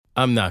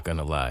I'm not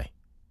gonna lie.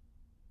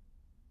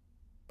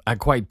 I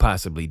quite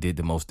possibly did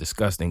the most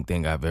disgusting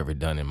thing I've ever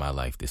done in my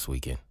life this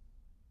weekend.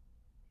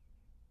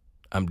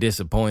 I'm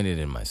disappointed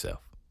in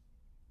myself.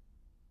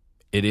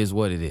 It is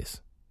what it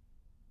is.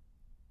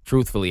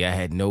 Truthfully, I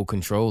had no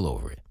control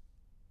over it.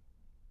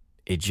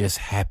 It just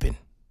happened.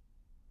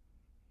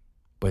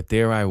 But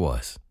there I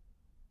was,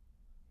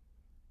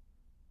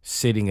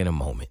 sitting in a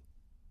moment,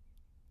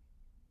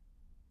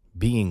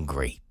 being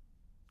great.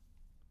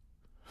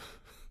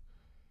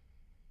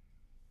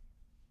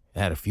 I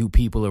had a few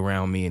people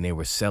around me and they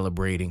were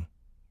celebrating.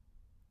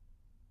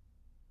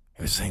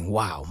 They were saying,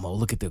 wow, Mo,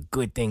 look at the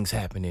good things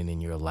happening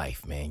in your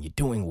life, man. You're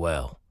doing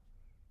well.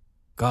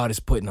 God is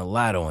putting a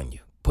lot on you,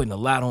 putting a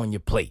lot on your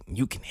plate, and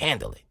you can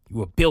handle it. You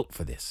were built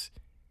for this.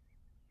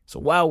 So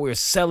while we're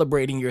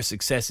celebrating your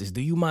successes,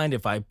 do you mind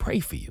if I pray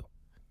for you?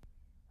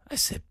 I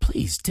said,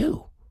 please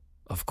do.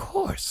 Of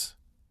course.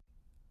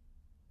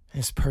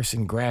 This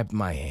person grabbed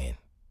my hand,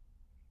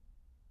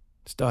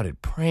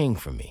 started praying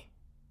for me.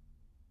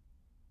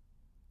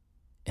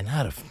 And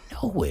out of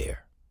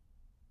nowhere,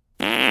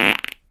 that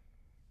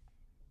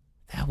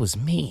was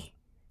me.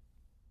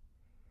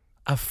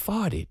 I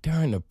farted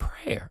during the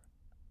prayer.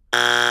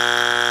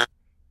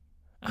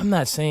 I'm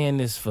not saying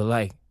this for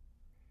like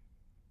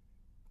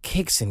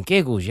kicks and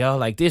giggles, y'all.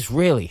 Like, this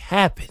really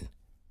happened.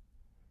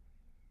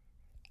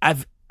 I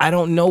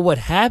don't know what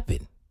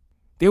happened.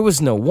 There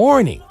was no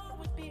warning.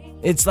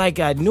 It's like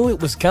I knew it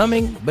was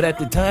coming, but at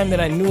the time that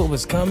I knew it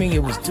was coming,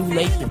 it was too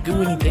late to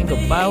do anything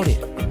about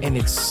it. And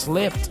it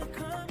slipped.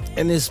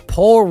 And this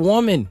poor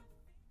woman,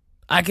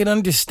 I can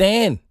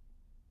understand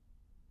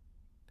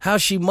how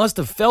she must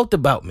have felt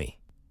about me.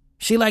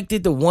 She like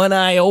did the one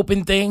eye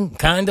open thing,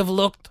 kind of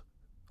looked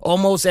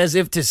almost as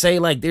if to say,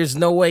 like, there's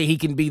no way he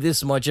can be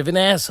this much of an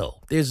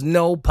asshole. There's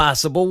no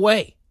possible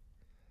way.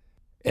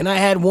 And I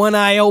had one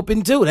eye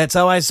open too. That's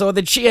how I saw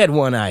that she had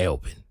one eye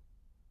open.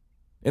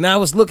 And I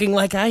was looking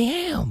like I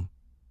am.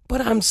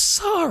 But I'm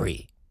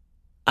sorry.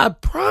 I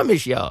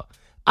promise y'all,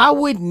 I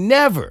would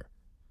never,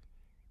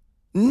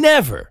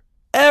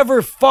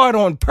 ever fart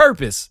on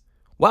purpose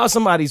while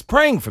somebody's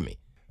praying for me.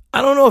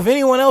 I don't know if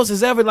anyone else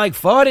has ever like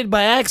farted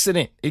by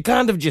accident. It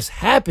kind of just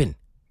happened.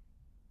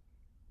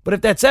 But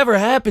if that's ever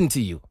happened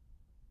to you,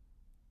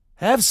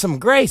 have some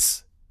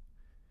grace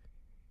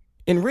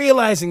in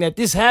realizing that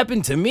this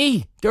happened to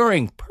me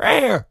during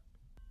prayer.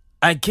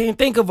 I can't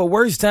think of a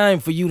worse time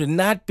for you to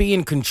not be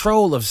in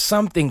control of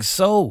something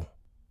so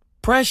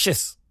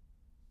precious.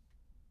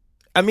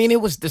 I mean,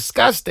 it was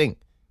disgusting,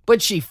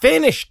 but she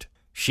finished.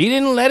 She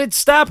didn't let it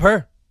stop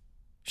her.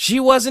 She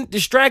wasn't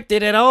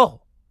distracted at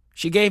all.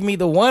 She gave me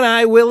the one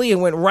eye willy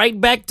and went right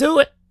back to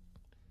it.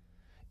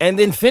 And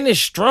then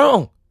finished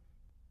strong.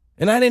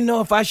 And I didn't know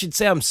if I should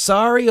say I'm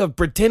sorry or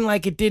pretend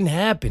like it didn't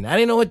happen. I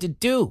didn't know what to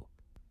do.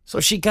 So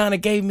she kind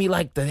of gave me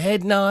like the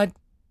head nod.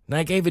 And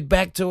I gave it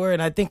back to her.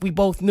 And I think we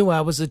both knew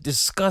I was a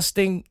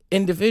disgusting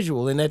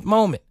individual in that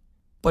moment.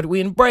 But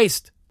we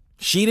embraced.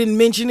 She didn't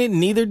mention it,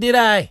 neither did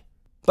I.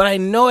 But I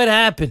know it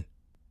happened.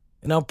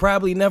 And I'll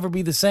probably never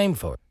be the same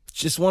for it. It's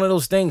just one of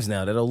those things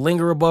now that'll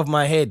linger above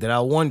my head that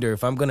I'll wonder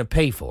if I'm going to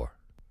pay for.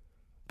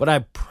 But I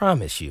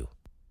promise you,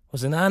 it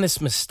was an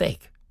honest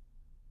mistake.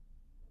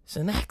 It's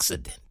an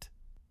accident.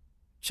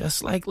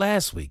 Just like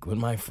last week when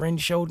my friend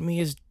showed me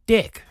his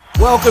dick.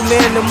 Welcome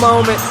in the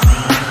moment.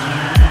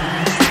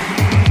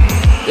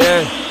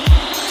 Yeah.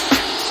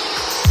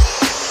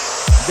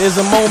 There's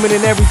a moment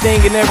in everything,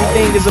 and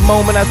everything is a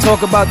moment. I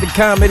talk about the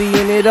comedy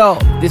in it all.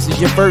 This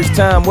is your first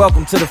time.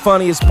 Welcome to the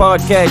funniest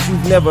podcast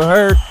you've never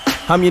heard.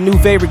 I'm your new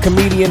favorite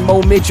comedian,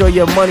 Mo Mitch, or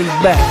your money's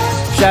back.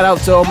 Shout out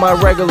to all my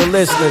regular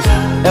listeners.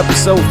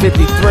 Episode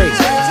 53.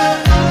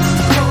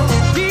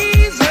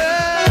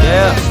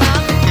 Yeah.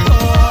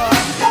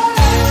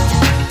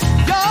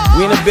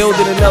 We in the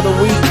building another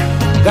week.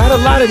 Got a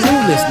lot of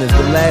new listeners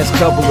the last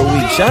couple of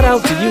weeks. Shout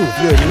out to you if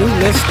you're a new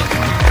listener.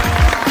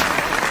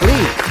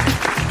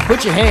 Please,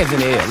 put your hands in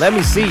the air. Let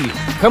me see you.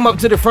 Come up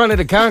to the front of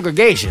the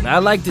congregation. I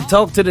like to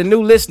talk to the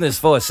new listeners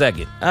for a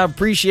second. I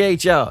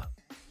appreciate y'all.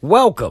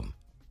 Welcome.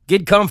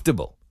 Get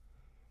comfortable.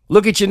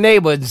 Look at your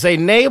neighbor and say,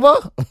 neighbor,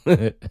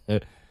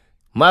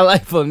 my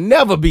life will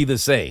never be the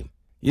same.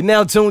 You're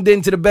now tuned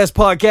into the best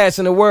podcast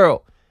in the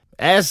world.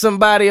 Ask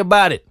somebody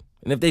about it.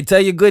 And if they tell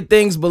you good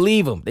things,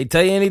 believe them. They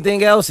tell you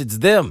anything else, it's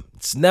them.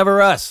 It's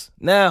never us.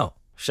 Now,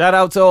 shout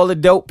out to all the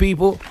dope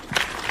people.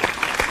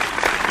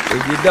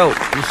 If you're dope,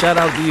 just shout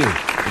out to you.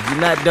 If you're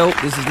not dope,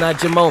 this is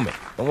not your moment.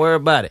 Don't worry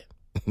about it.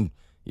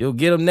 You'll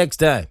get them next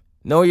time.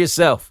 Know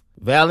yourself.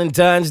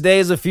 Valentine's Day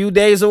is a few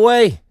days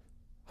away.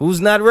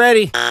 Who's not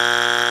ready?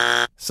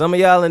 Some of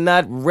y'all are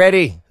not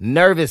ready,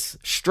 nervous,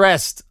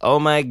 stressed. Oh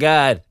my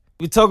God.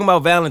 We're talking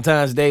about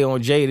Valentine's Day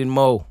on Jade and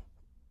Mo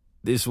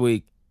this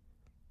week.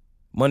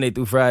 Monday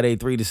through Friday,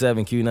 3 to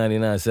 7,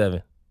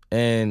 Q99.7.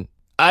 And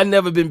I've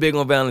never been big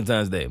on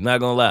Valentine's Day. I'm not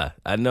going to lie.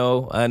 I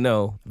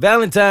know.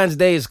 Valentine's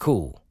Day is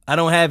cool. I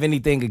don't have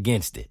anything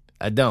against it.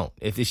 I don't.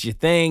 If it's your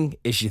thing,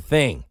 it's your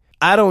thing.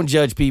 I don't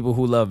judge people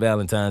who love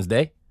Valentine's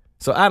Day.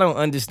 So I don't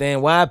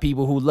understand why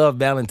people who love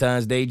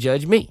Valentine's Day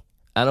judge me.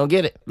 I don't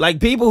get it. Like,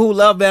 people who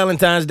love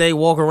Valentine's Day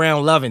walk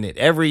around loving it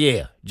every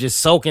year, just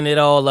soaking it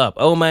all up.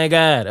 Oh my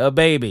God, a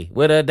baby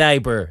with a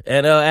diaper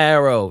and an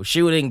arrow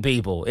shooting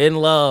people in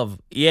love.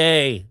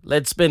 Yay,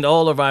 let's spend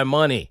all of our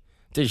money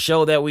to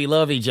show that we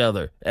love each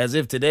other, as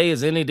if today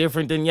is any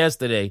different than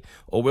yesterday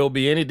or will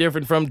be any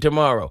different from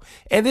tomorrow.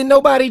 And then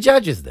nobody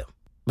judges them.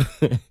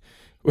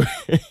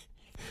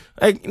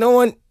 Like, no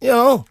one,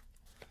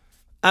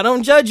 I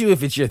don't judge you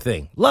if it's your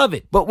thing. Love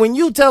it. But when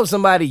you tell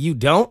somebody you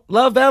don't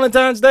love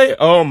Valentine's Day,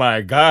 oh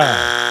my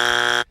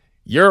God,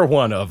 you're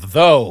one of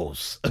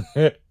those.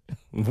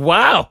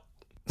 Wow.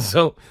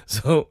 So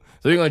you're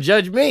going to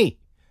judge me.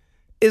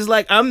 It's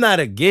like, I'm not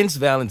against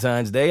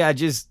Valentine's Day.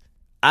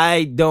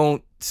 I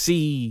don't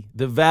see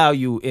the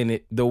value in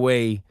it the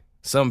way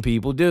some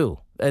people do.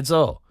 That's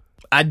all.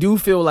 I do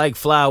feel like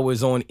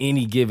flowers on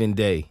any given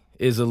day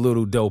is a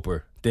little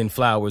doper than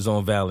flowers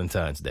on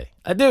Valentine's Day.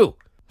 I do.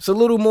 It's a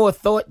little more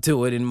thought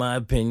to it, in my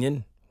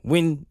opinion,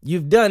 when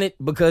you've done it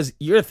because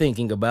you're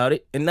thinking about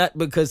it and not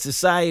because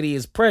society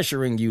is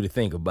pressuring you to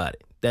think about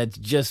it. That's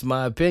just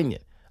my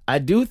opinion. I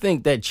do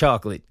think that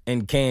chocolate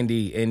and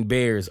candy and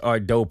bears are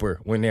doper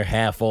when they're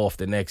half off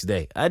the next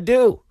day. I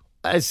do.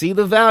 I see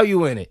the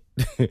value in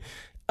it.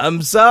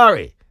 I'm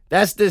sorry.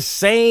 That's the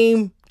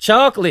same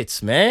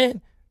chocolates,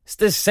 man. It's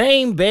the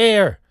same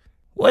bear.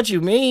 What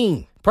you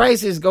mean?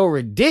 Prices go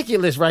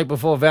ridiculous right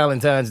before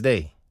Valentine's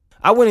Day.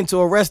 I went into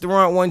a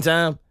restaurant one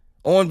time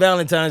on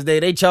Valentine's Day.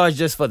 They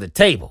charged us for the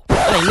table.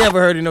 I ain't never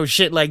heard of no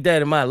shit like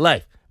that in my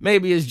life.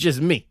 Maybe it's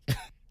just me.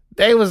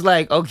 They was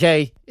like,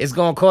 okay, it's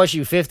going to cost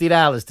you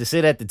 $50 to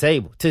sit at the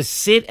table. To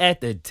sit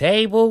at the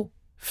table?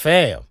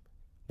 Fam,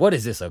 what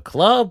is this, a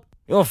club?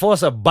 You going to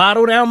force a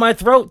bottle down my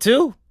throat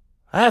too?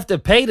 I have to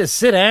pay to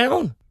sit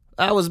down?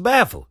 I was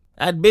baffled.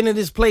 I'd been to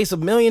this place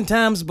 1,000,000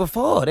 times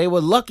before. They were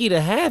lucky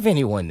to have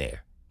anyone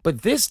there.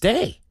 But this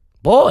day,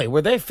 boy,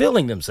 were they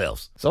feeling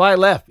themselves. So I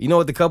left. You know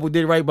what the couple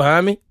did right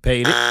behind me?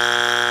 Paid it.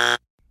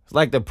 It's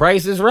like the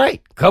price is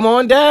right. Come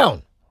on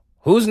down.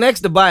 Who's next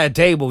to buy a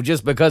table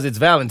just because it's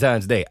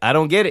Valentine's Day? I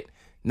don't get it.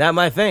 Not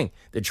my thing.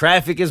 The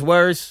traffic is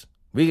worse.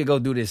 We could go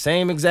do the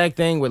same exact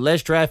thing with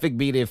less traffic,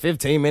 be there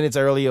 15 minutes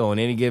earlier on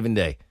any given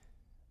day.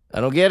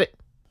 I don't get it.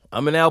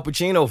 I'm an Al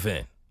Pacino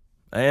fan.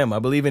 I am. I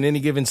believe in any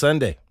given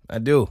Sunday. I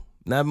do.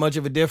 Not much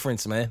of a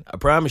difference, man. I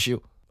promise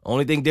you.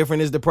 Only thing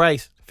different is the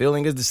price.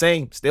 Feeling is the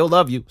same. Still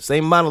love you.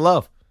 Same amount of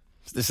love.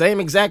 It's the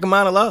same exact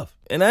amount of love.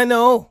 And I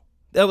know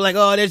they're like,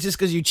 oh, that's just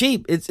because you're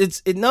cheap.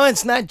 No,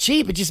 it's not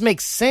cheap. It just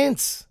makes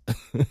sense.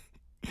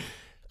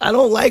 I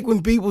don't like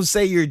when people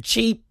say you're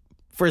cheap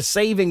for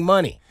saving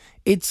money.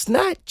 It's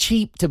not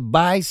cheap to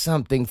buy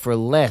something for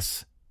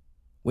less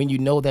when you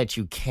know that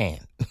you can.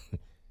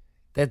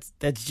 That's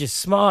just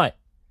smart.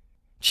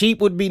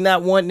 Cheap would be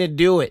not wanting to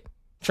do it.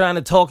 Trying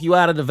to talk you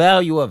out of the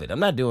value of it. I'm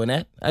not doing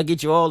that. I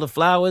get you all the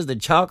flowers, the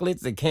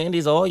chocolates, the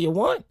candies, all you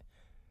want.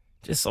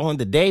 Just on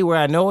the day where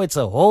I know it's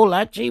a whole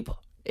lot cheaper.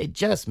 It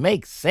just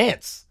makes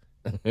sense.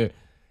 And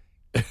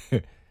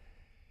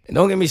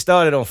don't get me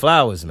started on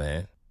flowers,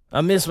 man. I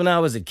miss when I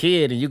was a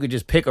kid and you could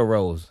just pick a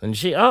rose. And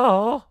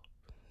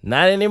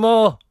not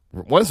anymore.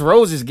 Once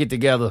roses get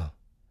together,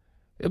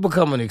 it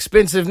become an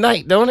expensive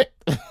night, don't it?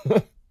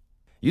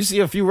 You see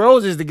a few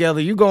roses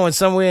together, you going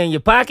somewhere in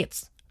your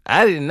pockets.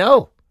 I didn't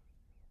know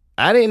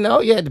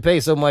you had to pay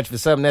so much for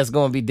something that's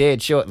going to be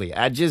dead shortly.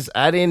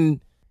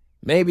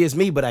 Maybe it's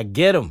me, but I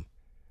get them.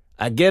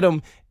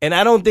 And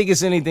I don't think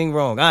it's anything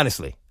wrong,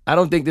 honestly. I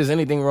don't think there's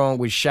anything wrong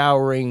with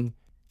showering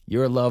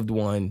your loved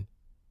one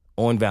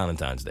on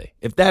Valentine's Day.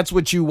 If that's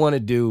what you want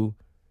to do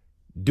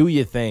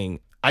your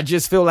thing. I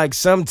just feel like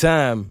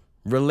sometimes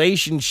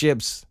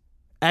relationships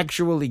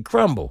actually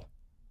crumble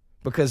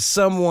because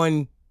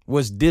someone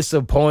was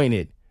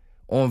disappointed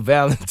on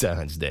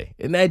Valentine's Day.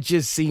 And that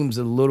just seems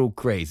a little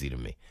crazy to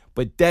me.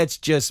 But that's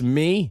just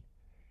me.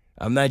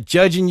 I'm not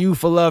judging you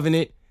for loving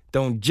it.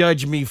 Don't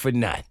judge me for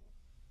not.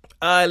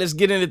 All right, let's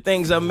get into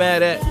things I'm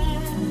mad at.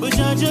 But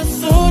you're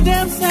just so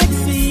damn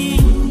sexy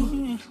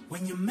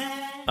when you're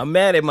mad. I'm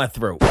mad at my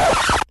throat.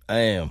 I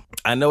am.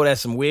 I know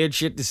that's some weird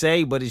shit to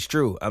say, but it's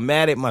true. I'm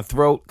mad at my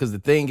throat because the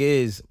thing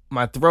is,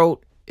 my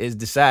throat has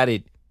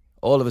decided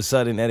all of a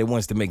sudden that it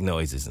wants to make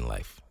noises in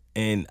life.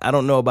 And I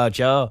don't know about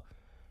y'all,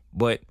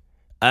 but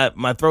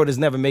my throat has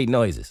never made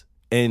noises.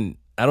 And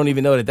I don't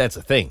even know that that's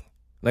a thing.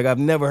 Like, I've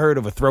never heard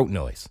of a throat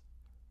noise.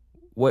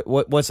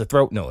 What's a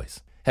throat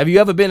noise? Have you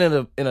ever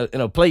been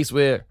in a place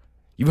where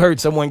you've heard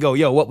someone go,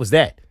 yo, what was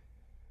that?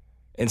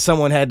 And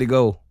someone had to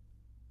go,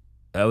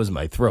 that was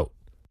my throat.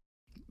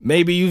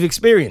 Maybe you've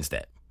experienced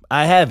that.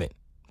 I haven't.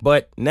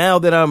 But now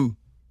that I'm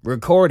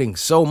recording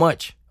so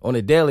much on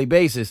a daily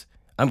basis,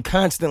 I'm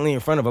constantly in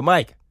front of a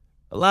mic.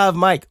 A live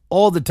mic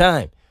all the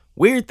time.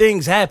 Weird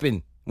things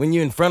happen when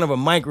you're in front of a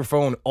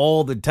microphone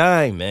all the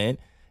time, man.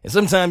 And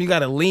sometimes you got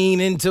to lean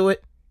into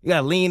it. You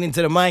got to lean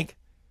into the mic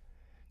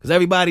because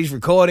everybody's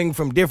recording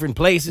from different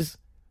places.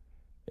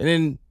 And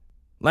then,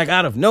 like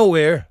out of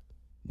nowhere,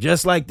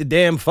 just like the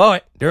damn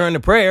fart during the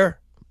prayer,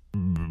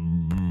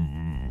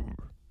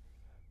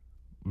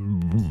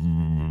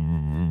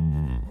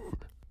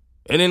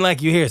 And then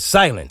like you hear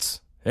silence.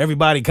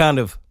 Everybody kind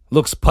of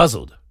looks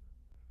puzzled.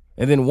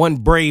 And then one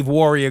brave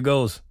warrior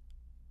goes,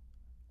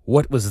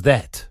 "What was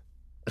that?"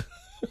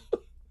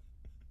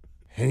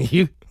 And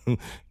you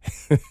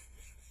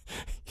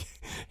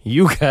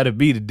gotta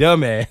be the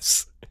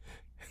dumbass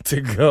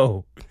to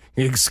go,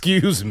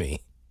 "Excuse me,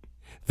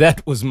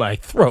 that was my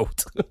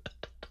throat."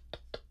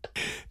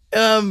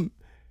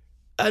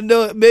 I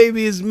know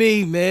maybe it's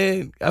me,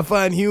 man. I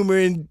find humor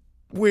in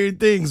weird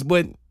things,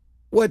 but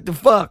what the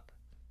fuck?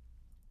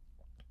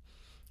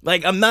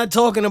 Like, I'm not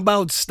talking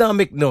about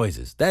stomach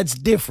noises. That's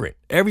different.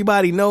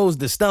 Everybody knows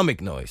the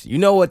stomach noise. You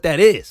know what that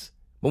is.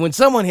 But when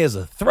someone hears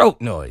a throat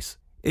noise,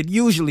 it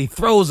usually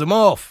throws them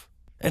off.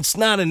 It's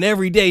not an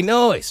everyday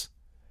noise.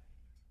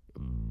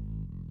 You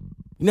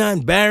know how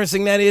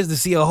embarrassing that is to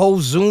see a whole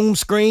Zoom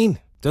screen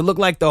to look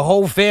like the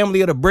whole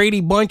family of the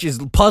Brady Bunch is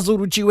puzzled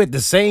with you at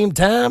the same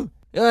time?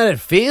 You know how that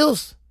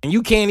feels? And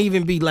you can't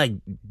even be like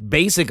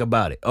basic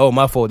about it. Oh,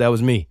 my fault. That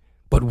was me.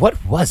 But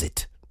what was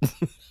it?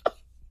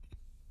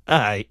 All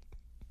right.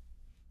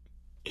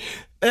 I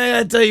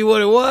gotta tell you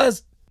what it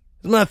was.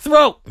 It's my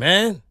throat,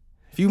 man.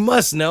 If you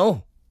must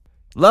know.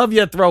 Love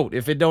your throat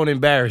if it don't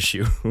embarrass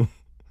you.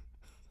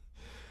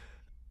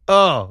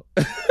 Oh.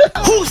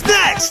 Who's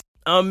next?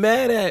 I'm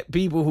mad at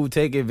people who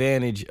take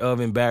advantage of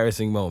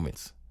embarrassing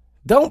moments.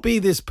 Don't be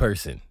this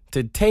person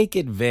to take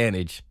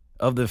advantage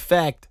of the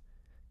fact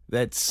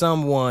that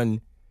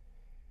someone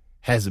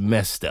has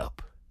messed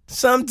up.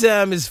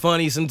 Sometimes it's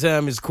funny,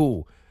 sometimes it's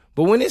cool.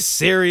 But when it's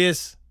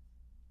serious,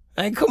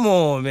 like, come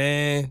on,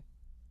 man.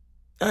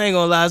 I ain't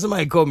gonna lie,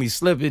 somebody caught me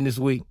slipping this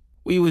week.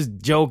 We was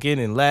joking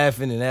and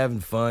laughing and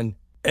having fun.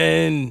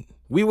 And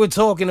we were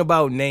talking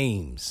about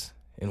names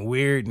and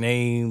weird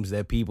names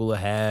that people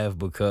have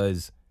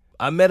because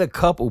I met a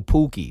couple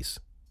Pookies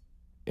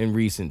in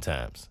recent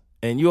times.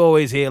 And you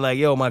always hear like,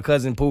 yo, my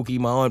cousin Pookie,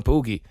 my aunt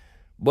Pookie.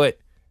 But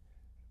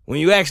when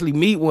you actually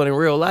meet one in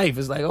real life,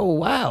 it's like, oh,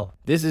 wow,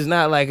 this is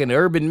not like an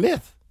urban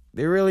myth.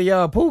 They really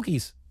are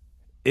Pookies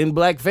in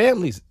black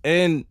families.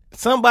 And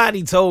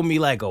somebody told me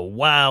like a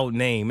wild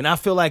name. And I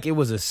feel like it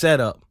was a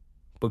setup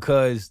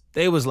because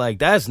they was like,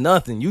 that's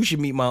nothing. You should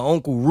meet my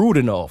Uncle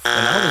Rudolph.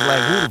 And I was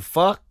like, who the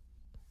fuck?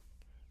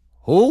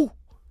 Who?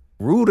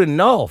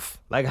 Rudolph.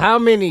 Like, how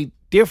many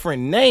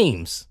different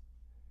names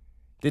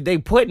did they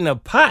put in a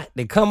pot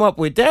to come up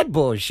with that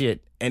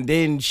bullshit? And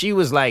then she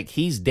was like,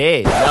 he's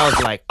dead. And I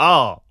was like,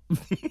 oh.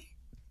 And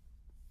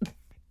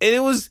it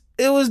was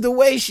the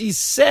way she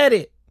said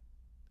it.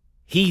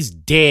 He's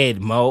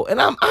dead, Mo. And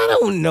I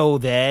don't know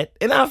that.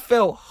 And I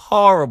felt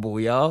horrible,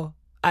 y'all.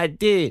 I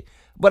did.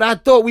 But I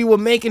thought we were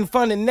making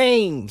fun of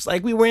names.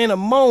 Like we were in a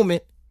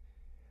moment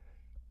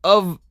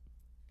of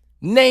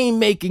name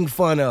making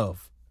fun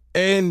of.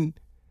 And,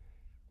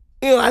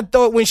 you know, I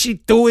thought when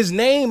she threw his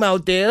name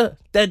out there,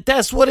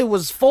 that's what it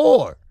was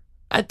for.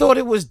 I thought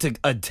it was to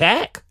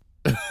attack.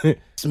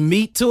 It's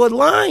meat to a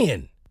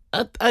lion.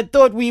 I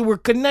thought we were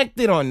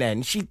connected on that.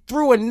 And she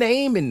threw a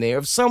name in there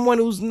of someone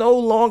who's no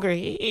longer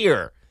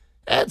here.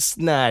 That's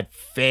not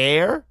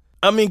fair.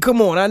 I mean,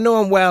 come on. I know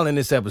I'm wild in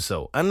this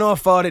episode. I know I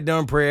farted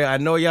during prayer. I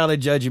know y'all are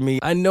judging me.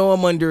 I know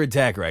I'm under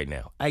attack right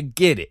now. I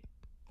get it.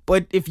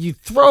 But if you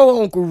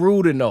throw Uncle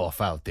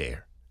Rudolph out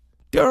there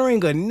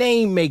during a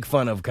name make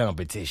fun of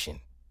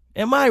competition,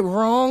 am I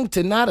wrong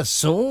to not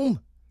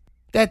assume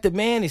that the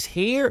man is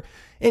here?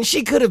 And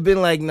she could have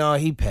been like, no,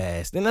 he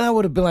passed. And I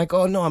would have been like,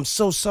 oh, no, I'm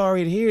so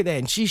sorry to hear that.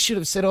 And she should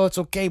have said, oh, it's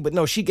okay. But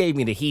no, she gave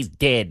me the he's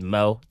dead,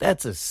 Mo.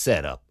 That's a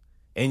setup.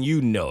 And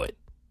you know it.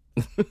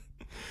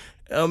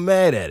 I'm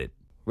mad at it.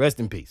 Rest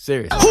in peace.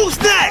 Seriously. Who's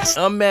next?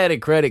 I'm mad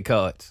at credit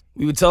cards.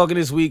 We were talking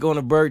this week on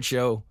the Burt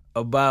Show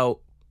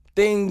about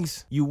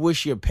things you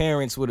wish your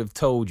parents would have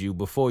told you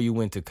before you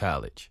went to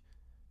college.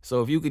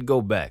 So if you could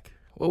go back,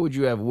 what would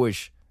you have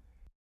wished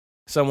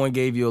someone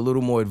gave you a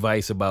little more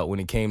advice about when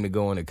it came to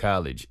going to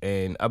college?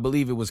 And I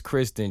believe it was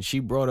Kristen. She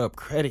brought up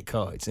credit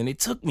cards, and it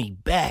took me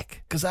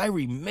back because I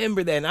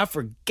remember that, and I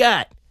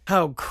forgot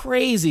how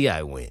crazy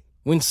I went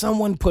when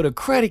someone put a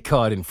credit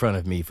card in front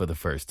of me for the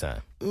first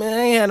time. Man,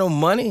 I ain't had no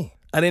money.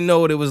 I didn't know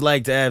what it was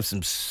like to have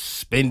some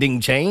spending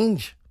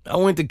change. I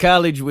went to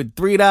college with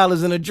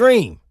 $3 in a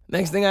dream.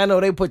 Next thing I know,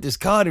 they put this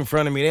card in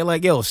front of me. They're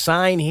like, yo,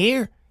 sign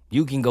here.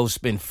 You can go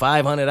spend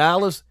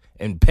 $500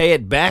 and pay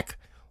it back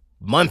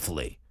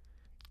monthly.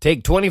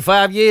 Take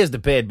 25 years to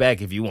pay it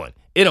back if you want.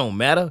 It don't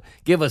matter.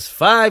 Give us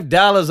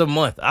 $5 a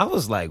month. I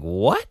was like,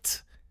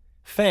 what?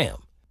 Fam.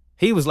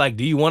 He was like,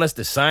 do you want us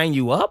to sign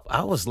you up?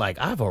 I was like,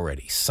 I've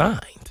already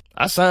signed.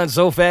 I signed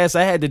so fast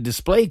I had the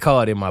display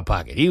card in my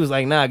pocket. He was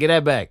like, nah, get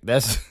that back.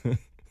 That's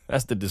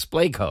the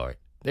display card.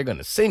 They're going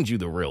to send you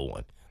the real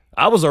one.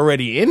 I was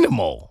already in the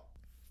mall.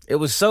 It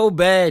was so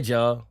bad,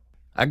 y'all.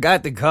 I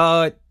got the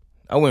card.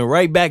 I went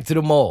right back to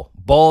the mall.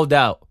 Balled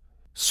out.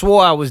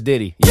 Swore I was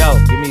Diddy. Yo,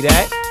 give me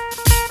that.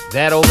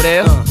 That over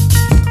there.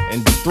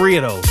 And 3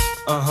 of those.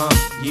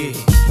 Yeah.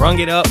 Rung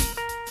it up.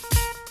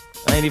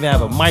 I ain't even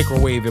have a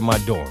microwave in my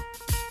dorm.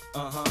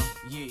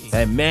 Yeah.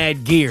 Had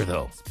mad gear,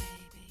 though.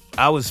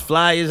 I was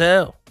fly as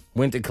hell.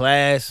 Went to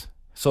class.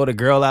 Saw the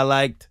girl I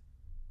liked.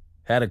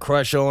 had a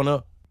crush on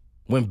her,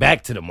 went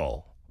back to the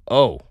mall.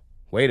 Oh,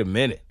 wait a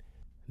minute.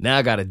 Now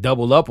I got to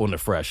double up on the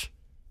fresh.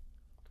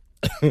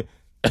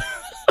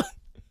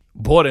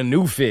 Bought a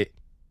new fit.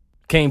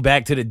 Came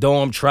back to the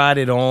dorm, tried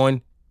it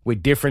on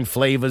with different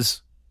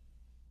flavors,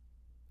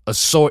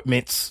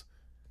 assortments.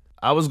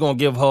 I was going to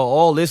give her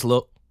all this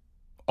look,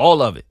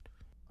 all of it.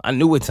 I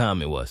knew what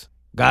time it was.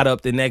 Got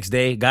up the next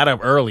day, got up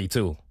early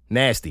too.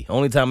 Nasty.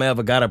 Only time I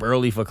ever got up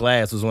early for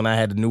class was when I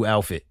had a new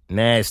outfit.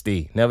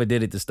 Nasty. Never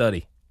did it to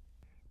study.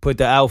 Put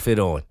the outfit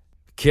on.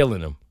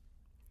 Killing them.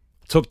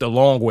 Took the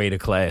long way to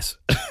class.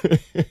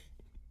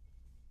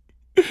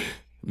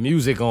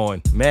 Music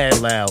on. Mad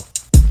loud.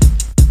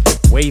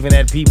 Waving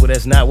at people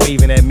that's not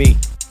waving at me.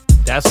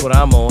 That's what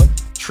I'm on.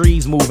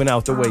 Trees moving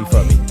out the way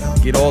for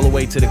me. Get all the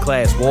way to the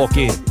class. Walk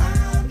in.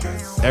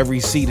 Every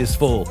seat is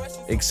full.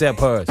 Except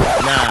hers.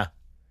 Nah.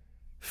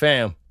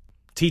 Fam.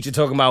 Teacher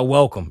talking about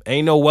welcome.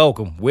 Ain't no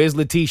welcome. Where's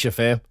Letitia,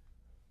 fam?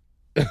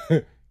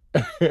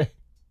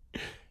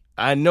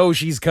 I know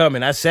she's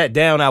coming. I sat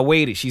down. I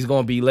waited. She's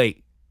going to be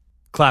late.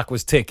 Clock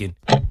was ticking.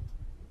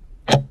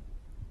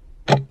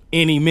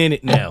 Any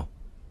minute now.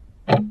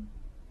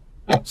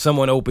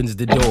 Someone opens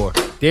the door.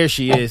 There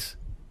she is.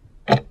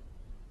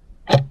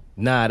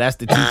 Nah, that's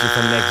the teacher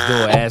from next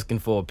door asking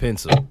for a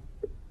pencil.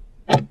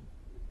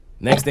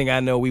 Next thing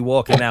I know, we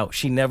walking out.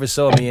 She never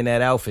saw me in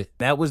that outfit.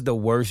 That was the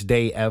worst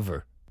day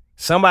ever.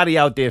 Somebody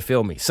out there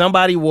feel me.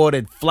 Somebody wore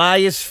the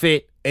flyest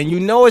fit, and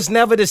you know it's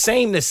never the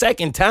same the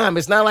second time.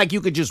 It's not like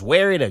you could just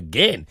wear it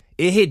again.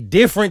 It hit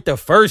different the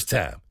first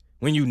time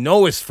when you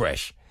know it's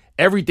fresh.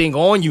 Everything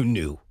on you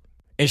new.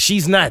 And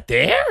she's not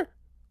there?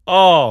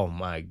 Oh,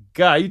 my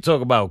God. You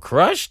talk about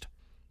crushed?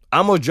 I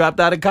almost dropped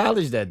out of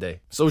college that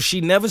day. So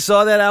she never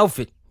saw that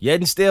outfit. Yet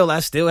and still,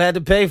 I still had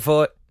to pay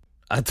for it.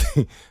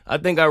 I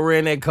think I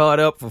ran that card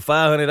up for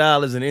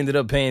 $500 and ended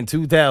up paying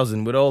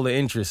 $2,000 with all the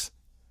interest.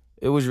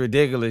 It was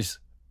ridiculous.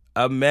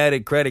 I'm mad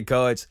at credit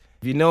cards.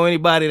 If you know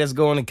anybody that's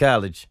going to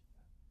college,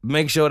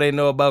 make sure they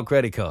know about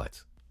credit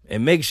cards.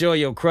 And make sure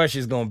your crush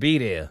is going to be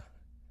there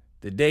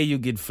the day you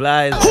get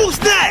flyers. Who's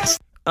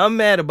next? I'm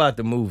mad about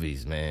the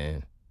movies,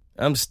 man.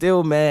 I'm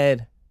still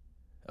mad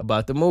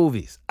about the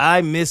movies.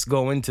 I miss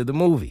going to the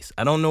movies.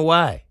 I don't know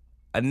why.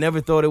 I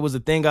never thought it was a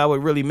thing I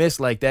would really miss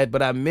like that,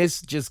 but I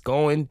miss just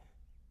going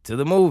to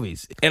the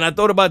movies. And I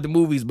thought about the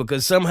movies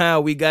because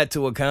somehow we got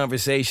to a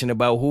conversation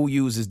about who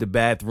uses the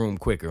bathroom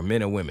quicker,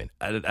 men or women.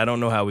 I don't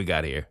know how we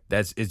got here.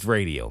 It's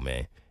radio,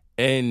 man.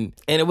 And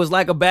it was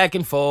like a back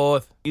and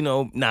forth. You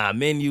know,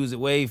 men use it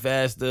way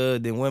faster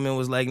than women.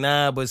 Was like,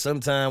 but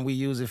sometimes we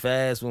use it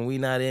fast when we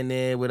not in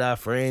there with our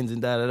friends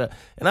and da-da-da.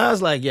 And I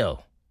was like,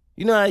 yo,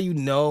 you know how you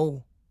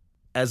know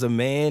as a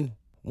man,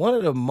 one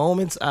of the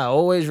moments I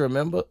always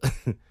remember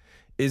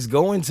is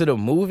going to the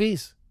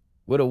movies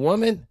with a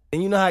woman.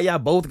 And you know how y'all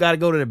both got to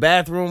go to the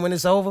bathroom when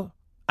it's over?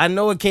 I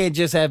know it can't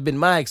just have been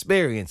my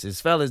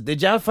experiences. Fellas,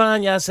 did y'all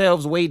find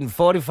yourselves waiting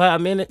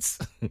 45 minutes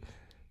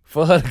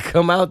for her to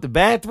come out the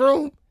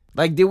bathroom?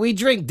 Like, did we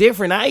drink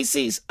different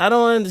ices? I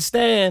don't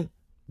understand.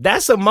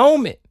 That's a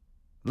moment.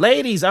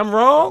 Ladies, I'm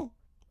wrong.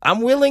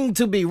 I'm willing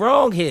to be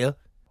wrong here.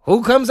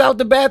 Who comes out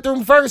the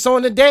bathroom first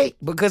on the date?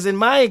 Because in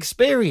my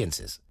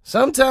experiences,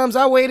 sometimes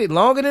I waited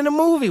longer than the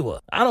movie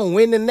was. I don't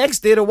win the next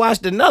day to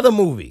watch another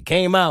movie.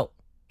 Came out.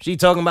 She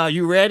talking about,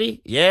 you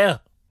ready? Yeah.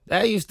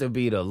 That used to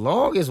be the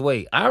longest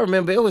wait. I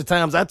remember it was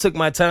times I took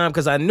my time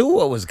because I knew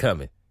what was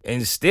coming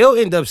and still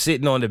end up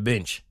sitting on the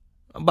bench.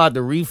 I'm about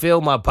to refill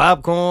my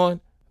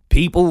popcorn.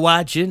 People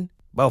watching.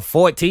 About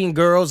 14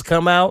 girls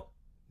come out.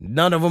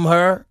 None of them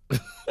her.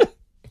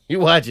 You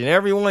watching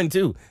everyone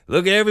too.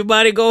 Look at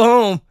everybody go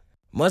home.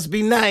 Must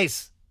be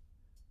nice.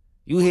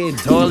 You hear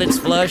toilets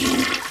flush.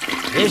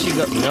 There she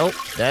go. Nope,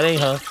 that ain't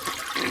her.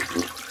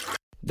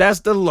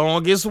 That's the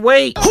longest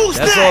wait. Who's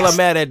That's next? all I'm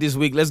mad at this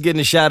week. Let's get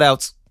into shout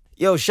outs.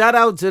 Yo, shout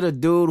out to the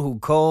dude who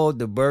called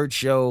the Burt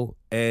Show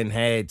and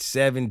had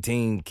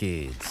 17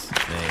 kids.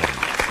 Man,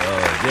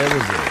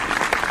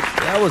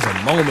 that was a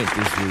moment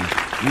this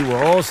week. We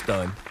were all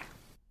stunned.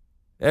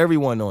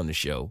 Everyone on the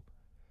show.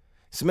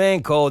 This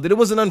man called it. It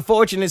was an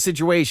unfortunate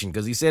situation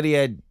because he said he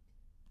had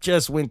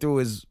just went through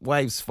his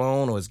wife's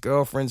phone or his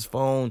girlfriend's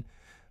phone.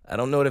 I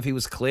don't know if he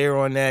was clear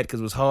on that because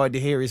it was hard to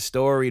hear his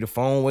story. The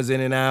phone was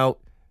in and out.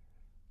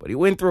 But he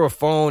went through her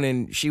phone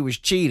and she was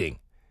cheating.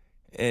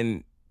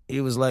 And he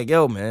was like,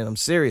 yo, man, I'm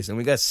serious. And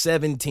we got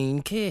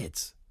 17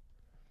 kids.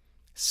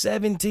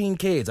 17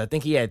 kids. I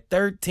think he had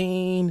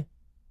 13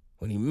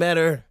 when he met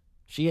her.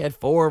 She had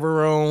 4 of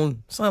her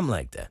own, something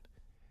like that.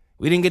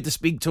 We didn't get to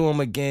speak to him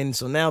again,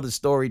 so now the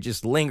story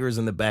just lingers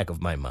in the back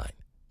of my mind.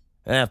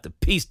 I have to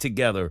piece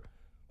together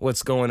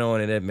what's going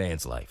on in that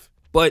man's life.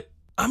 But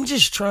I'm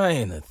just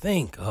trying to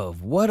think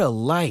of what a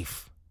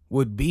life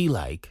would be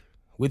like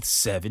with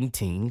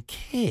 17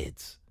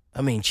 kids.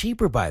 I mean,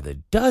 cheaper by the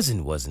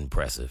dozen was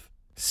impressive.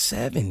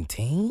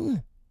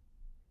 17?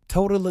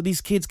 Total of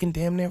these kids can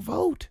damn near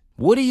vote.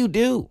 What do you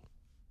do?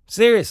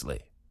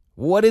 Seriously.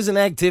 What is an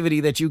activity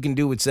that you can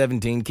do with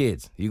 17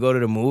 kids? You go to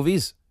the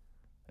movies?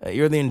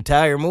 You're the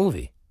entire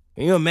movie.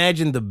 Can you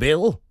imagine the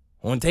bill?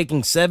 on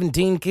taking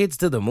 17 kids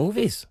to the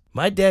movies.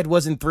 My dad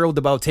wasn't thrilled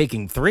about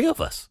taking 3 of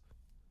us.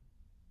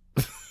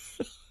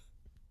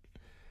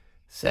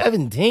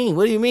 17?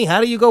 What do you mean?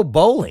 How do you go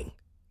bowling?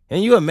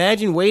 Can you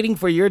imagine waiting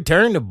for your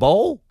turn to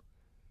bowl?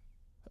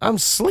 I'm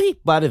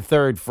asleep by the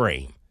 3rd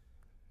frame.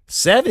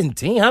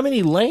 17? How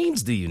many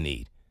lanes do you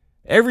need?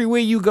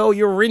 Everywhere you go,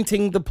 you're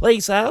renting the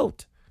place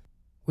out.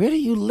 Where do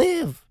you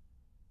live?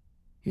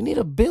 You need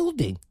a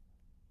building.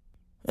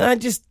 And I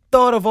just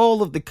thought of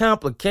all of the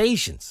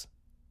complications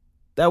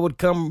that would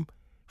come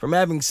from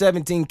having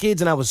 17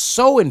 kids, and I was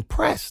so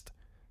impressed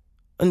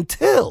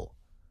until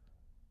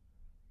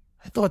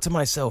I thought to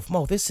myself,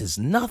 Mo, this is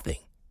nothing.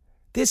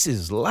 This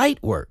is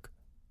light work.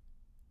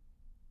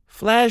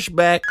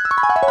 Flashback.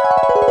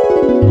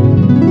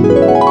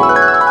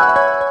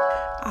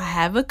 I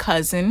have a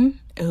cousin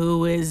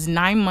who is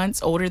 9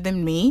 months older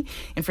than me.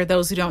 And for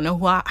those who don't know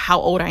how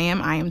old I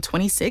am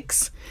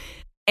 26.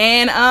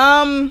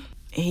 And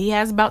he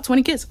has about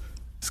 20 kids.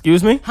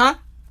 Excuse me? Huh?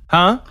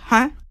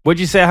 What'd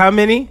you say? How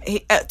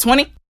many?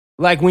 20.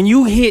 Like when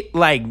you hit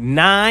like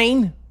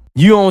 9,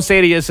 you don't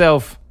say to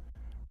yourself,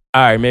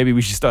 all right, maybe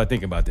we should start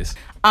thinking about this.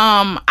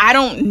 I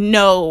don't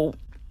know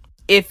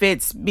if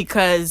it's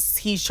because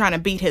he's trying to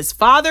beat his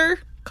father,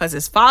 because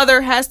his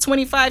father has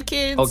 25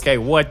 kids. Okay,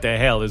 what the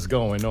hell is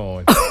going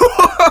on?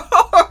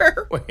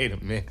 Wait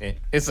a minute.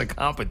 It's a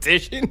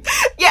competition?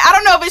 Yeah, I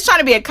don't know if it's trying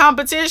to be a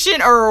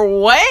competition or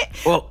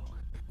what.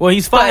 Well,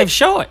 he's 5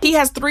 short. He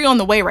has 3 on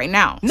the way right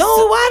now. No,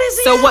 why does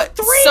he have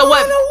 3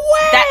 on the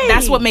way?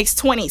 That's what makes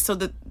 20. So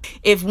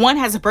if one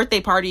has a birthday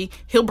party,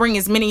 he'll bring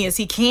as many as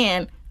he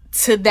can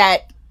to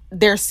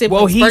their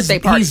siblings' birthday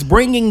party. He's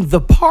bringing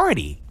the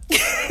party.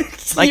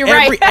 Like You're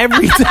right.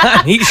 every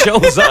time he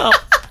shows up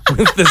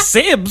with the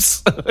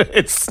sibs,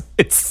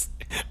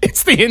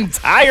 it's the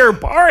entire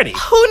party.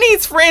 Who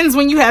needs friends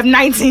when you have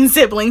 19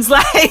 siblings?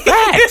 Like,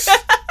 facts.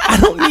 I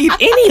don't need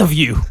any of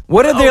you.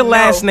 What are their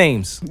last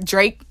names?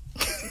 Drake.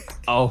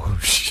 Oh,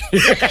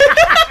 shit.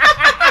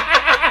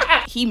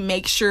 He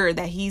makes sure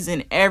that he's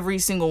in every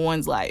single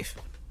one's life.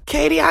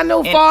 Katie, I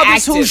know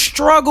fathers who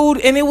struggled,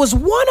 and it was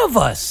one of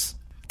us.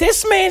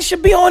 This man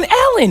should be on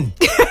Ellen.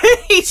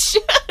 He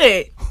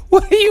should.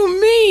 What do you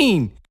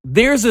mean?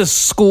 There's a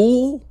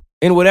school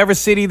in whatever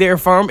city they're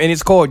from, and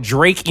it's called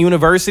Drake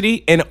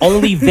University, and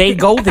only they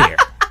go there.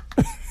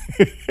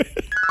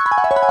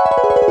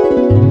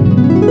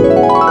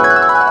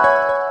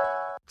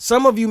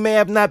 Some of you may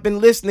have not been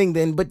listening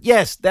then, but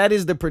yes, that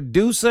is the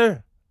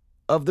producer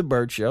of The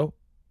Bert Show,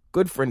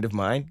 good friend of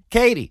mine,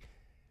 Katie.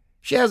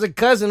 She has a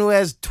cousin who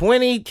has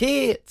 20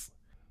 kids.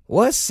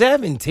 What's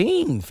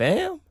 17,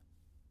 fam?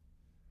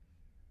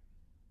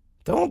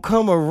 Don't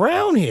come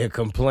around here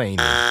complaining.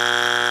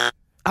 I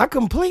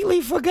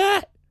completely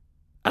forgot.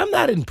 I'm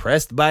not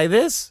impressed by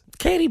this.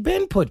 Katie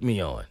Ben put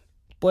me on.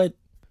 But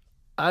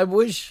I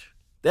wish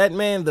that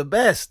man the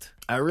best.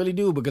 I really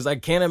do, because I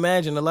can't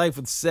imagine a life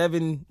with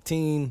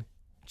 17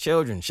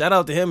 children. Shout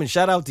out to him and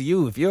shout out to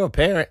you if you're a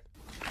parent.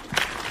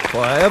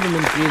 For however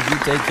many kids you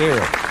take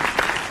care of.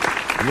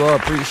 You are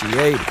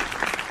appreciated.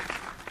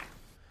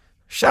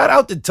 Shout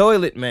out to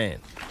Toilet Man.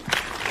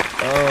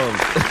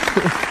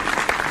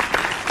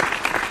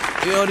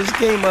 This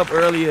came up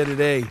earlier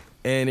today,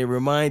 and it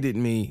reminded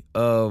me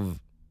of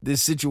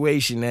this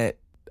situation that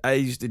I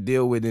used to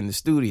deal with in the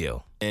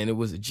studio. And it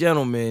was a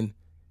gentleman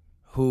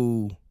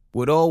who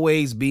would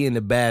always be in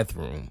the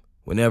bathroom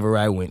whenever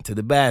I went to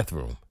the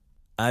bathroom.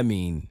 I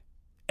mean,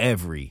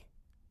 every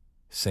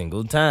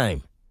single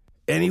time.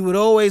 And he would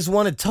always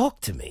want to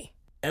talk to me.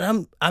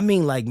 And I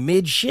mean like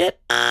mid-shit.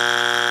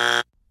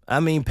 I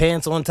mean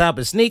pants on top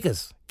of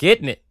sneakers.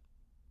 Getting it.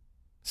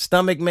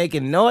 Stomach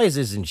making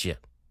noises and shit.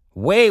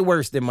 Way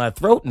worse than my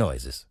throat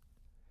noises.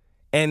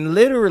 And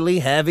literally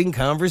having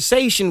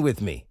conversation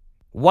with me.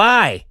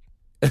 Why?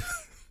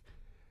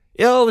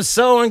 Yo, it was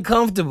so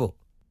uncomfortable.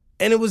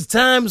 And it was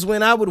times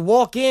when I would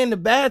walk in the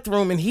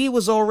bathroom and he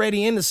was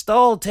already in the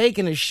stall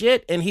taking a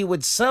shit, and he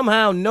would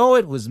somehow know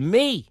it was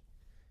me.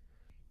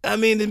 I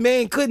mean, the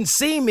man couldn't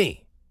see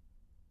me.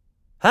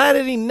 How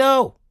did he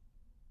know?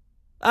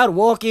 I'd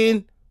walk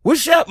in,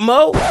 what's up,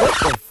 Mo? What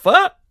the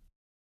fuck?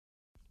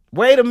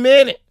 Wait a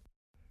minute.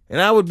 And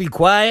I would be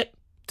quiet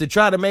to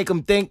try to make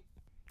him think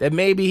that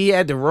maybe he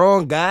had the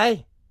wrong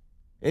guy.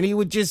 And he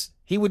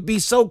would be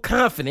so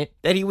confident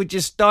that he would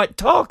just start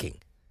talking.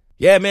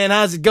 Yeah, man,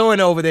 how's it going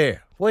over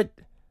there? What?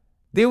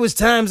 There was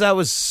times I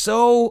was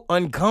so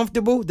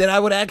uncomfortable that I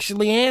would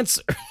actually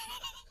answer.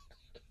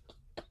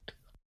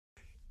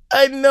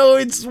 I know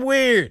it's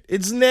weird.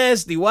 It's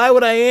nasty. Why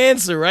would I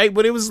answer, right?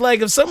 But it was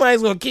like if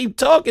somebody's going to keep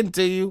talking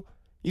to you,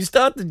 you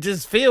start to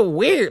just feel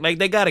weird. Like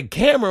they got a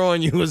camera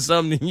on you or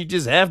something. You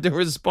just have to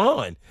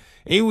respond.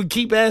 And he would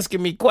keep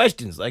asking me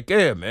questions like,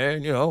 yeah,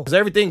 man, is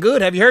everything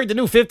good? Have you heard the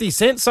new 50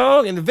 Cent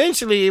song? And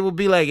eventually it would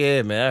be like,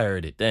 yeah, man, I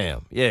heard it.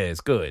 Damn. Yeah,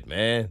 it's good,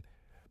 man.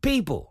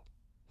 People.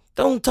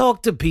 Don't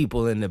talk to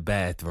people in the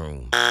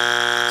bathroom.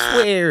 It's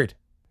weird.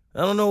 I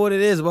don't know what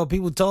it is about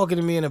people talking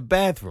to me in the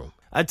bathroom.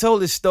 I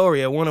told this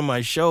story at one of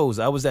my shows.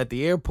 I was at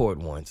the airport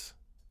once.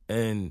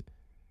 And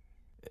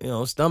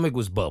stomach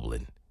was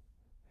bubbling,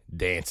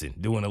 dancing,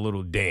 doing a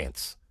little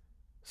dance.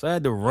 So I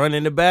had to run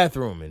in the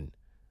bathroom and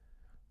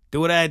do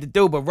what I had to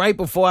do. But right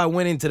before I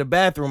went into the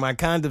bathroom, I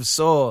kind of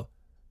saw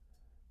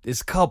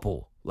this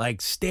couple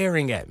like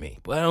staring at me.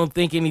 But I don't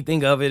think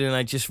anything of it, and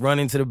I just run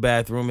into the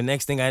bathroom, and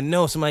next thing I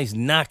know, somebody's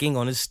knocking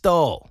on the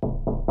stall.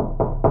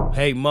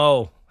 Hey,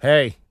 Mo.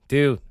 Hey,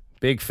 dude.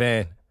 Big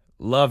fan.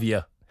 Love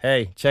ya.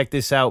 Hey, check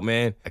this out,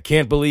 man. I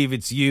can't believe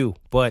it's you,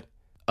 but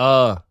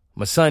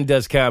my son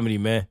does comedy,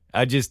 man.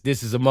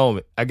 This is a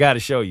moment. I gotta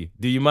show you.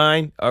 Do you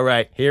mind? All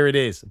right, here it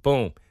is.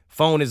 Boom.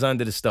 Phone is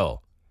under the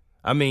stall.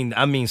 I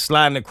mean,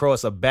 sliding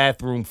across a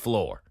bathroom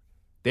floor.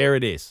 There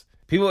it is.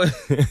 People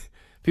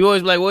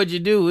always be like, what'd you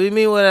do? What do you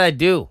mean, what did I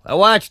do? I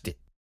watched it.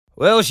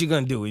 What else you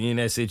gonna do when you're in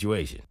that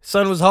situation?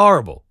 Son was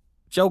horrible.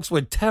 Jokes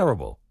were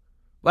terrible.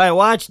 But I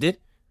watched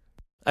it.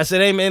 I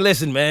said, hey, man,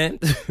 listen, man.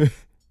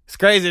 It's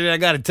crazy that I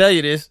gotta tell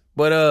you this,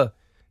 but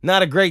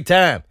not a great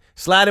time.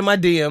 Slide in my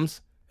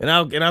DMs, and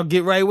I'll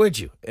get right with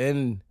you.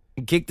 And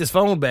kicked his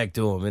phone back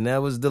to him, and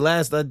that was the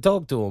last I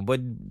talked to him.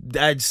 But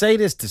I'd say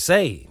this to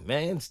say,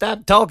 man,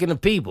 stop talking to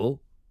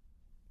people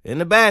in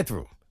the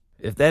bathroom.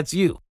 If that's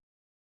you,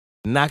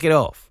 knock it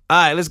off. All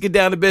right, let's get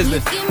down to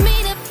business. Give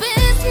me the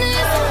business.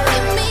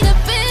 Give me the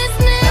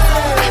business.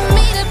 Give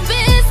me the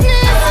business.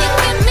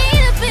 Give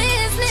me the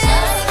business.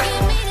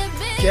 Give me the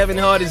business. Kevin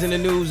Hart is in the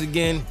news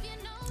again.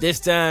 This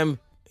time,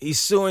 he's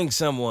suing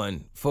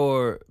someone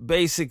for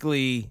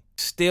basically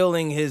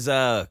stealing his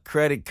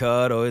credit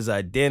card or his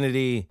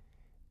identity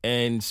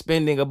and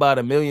spending about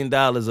 $1 million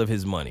of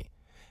his money.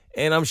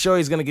 And I'm sure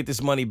he's going to get this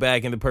money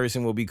back and the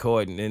person will be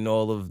caught and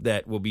all of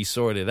that will be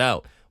sorted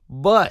out.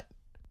 But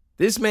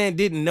this man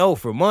didn't know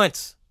for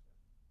months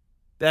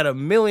that $1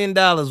 million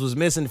was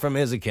missing from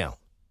his account.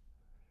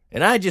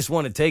 And I just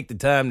want to take the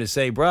time to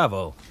say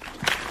bravo.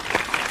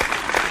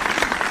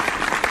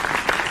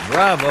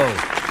 Bravo.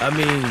 I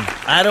mean,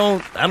 I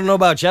don't know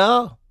about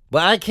y'all,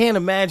 but I can't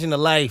imagine a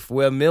life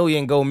where $1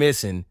 million go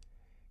missing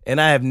and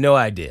I have no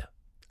idea.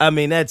 I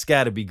mean, that's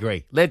got to be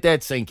great. Let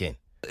that sink in.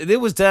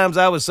 There was times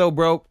I was so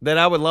broke that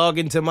I would log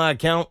into my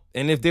account,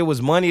 and if there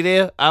was money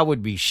there, I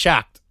would be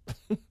shocked.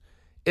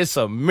 It's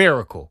a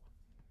miracle.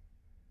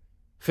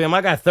 Fam, I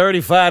got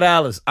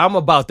 $35. I'm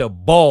about to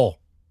ball.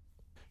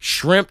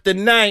 Shrimp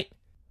tonight.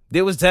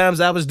 There was times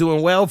I was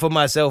doing well for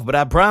myself, but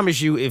I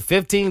promise you, if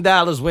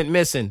 $15 went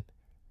missing,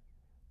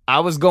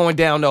 I was going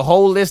down the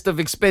whole list of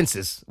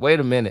expenses.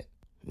 Wait a minute.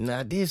 Now,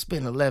 I did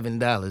spend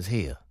 $11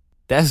 here.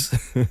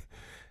 That's...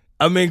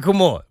 I mean,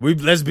 come on.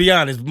 Let's be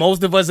honest.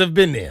 Most of us have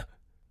been there.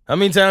 How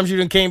many times you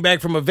done came back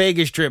from a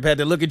Vegas trip, had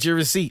to look at your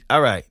receipt? All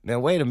right. Now,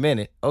 wait a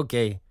minute.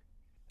 Okay.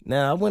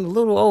 Now, I went a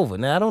little over.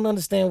 Now, I don't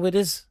understand where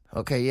this...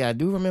 Okay, yeah, I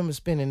do remember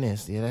spending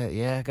this.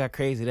 Yeah, I got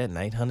crazy that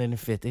night.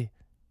 $150.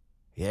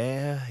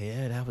 Yeah,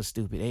 that was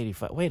stupid.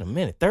 $85. Wait a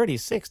minute.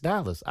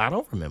 $36. I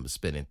don't remember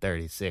spending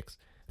 $36.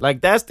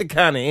 Like, that's the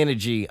kind of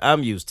energy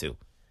I'm used to.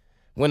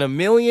 When $1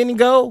 million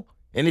go,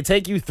 and it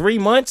take you 3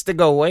 months to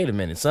go, wait a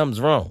minute, something's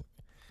wrong.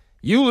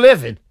 You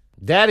living.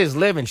 That is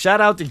living.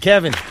 Shout out to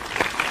Kevin.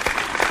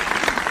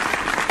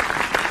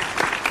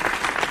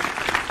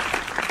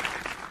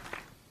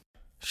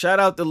 Shout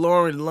out to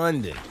Lauren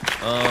London.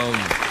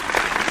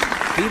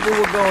 People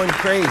were going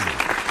crazy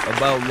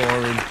about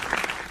Lauren.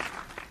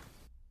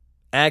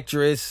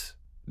 Actress,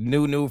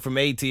 new from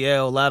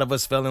ATL. A lot of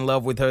us fell in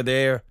love with her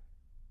there.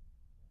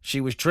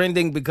 She was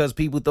trending because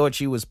people thought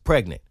she was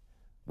pregnant,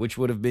 which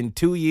would have been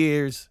 2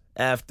 years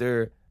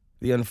after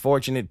the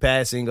unfortunate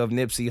passing of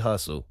Nipsey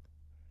Hussle.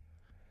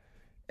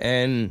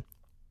 And,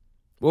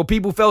 well,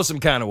 people felt some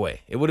kind of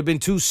way. It would have been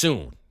too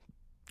soon.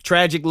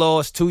 Tragic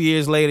loss. 2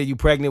 years later, you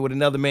pregnant with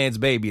another man's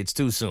baby. It's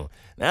too soon.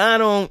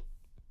 Now,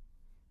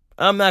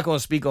 I'm not going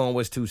to speak on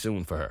what's too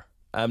soon for her.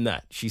 I'm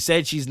not. She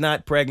said she's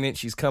not pregnant.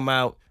 She's come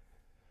out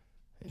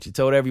and she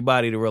told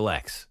everybody to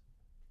relax.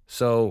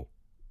 So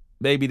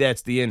maybe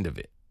that's the end of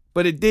it.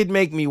 But it did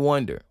make me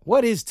wonder,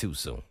 what is too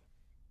soon?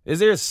 Is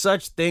there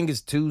such thing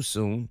as too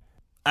soon?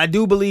 I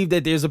do believe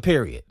that there's a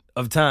period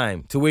of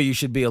time to where you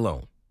should be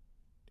alone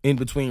in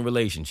between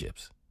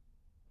relationships.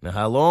 Now,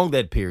 how long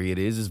that period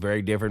is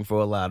very different for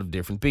a lot of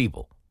different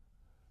people.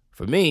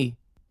 For me,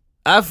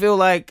 I feel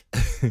like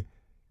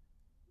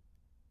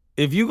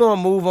if you're going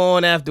to move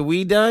on after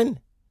we done,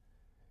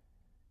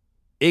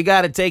 it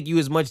got to take you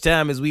as much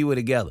time as we were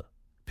together.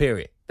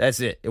 Period. That's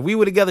it. If we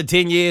were together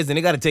 10 years, then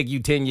it got to take you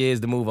 10 years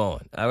to move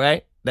on. All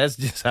right? That's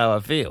just how I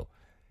feel.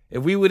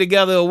 If we were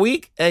together a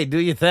week, hey, do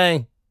your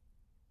thing.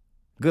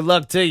 Good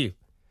luck to you.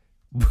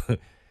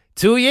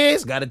 2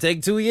 years? Got to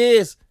take 2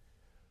 years.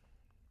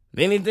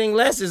 Anything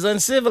less is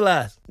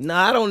uncivilized.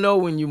 Nah, I don't know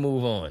when you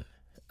move on.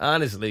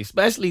 Honestly,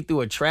 especially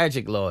through a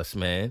tragic loss,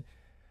 man.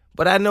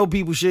 But I know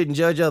people shouldn't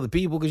judge other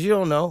people because you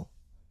don't know.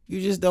 You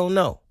just don't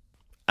know.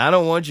 I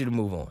don't want you to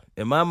move on.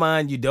 In my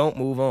mind, you don't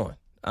move on.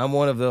 I'm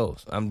one of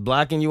those. I'm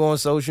blocking you on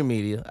social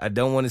media. I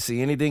don't want to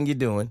see anything you're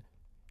doing.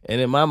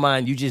 And in my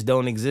mind, you just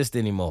don't exist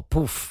anymore.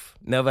 Poof.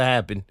 Never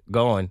happened.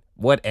 Gone.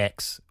 What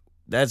ex?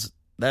 That's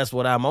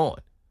what I'm on.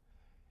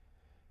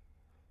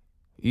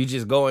 You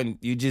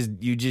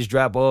just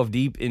drop off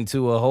deep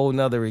into a whole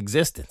nother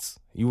existence.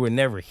 You were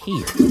never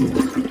here.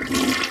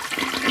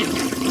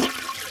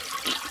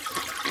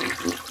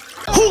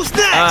 Who's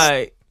next? All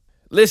right.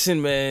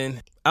 Listen,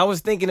 man. I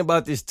was thinking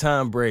about this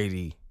Tom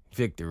Brady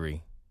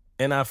victory,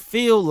 and I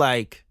feel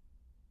like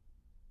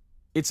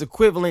it's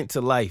equivalent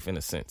to life in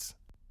a sense.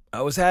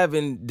 I was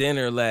having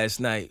dinner last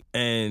night,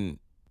 and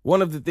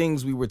one of the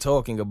things we were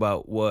talking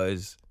about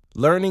was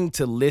learning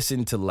to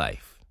listen to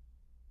life,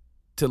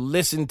 to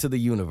listen to the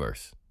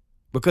universe.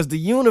 Because the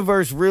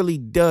universe really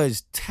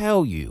does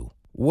tell you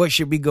what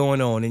should be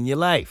going on in your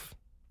life.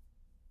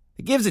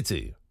 It gives it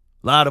to you.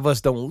 A lot of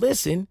us don't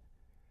listen.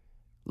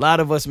 A lot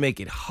of us make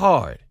it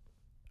hard.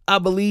 I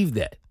believe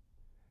that.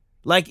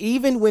 Like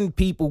even when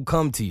people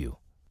come to you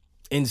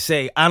and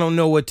say, I don't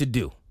know what to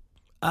do,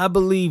 I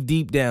believe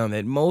deep down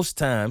that most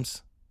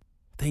times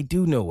they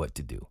do know what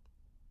to do.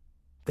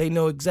 They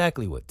know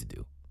exactly what to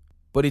do.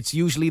 But it's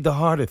usually the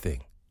harder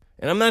thing.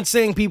 And I'm not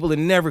saying people are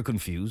never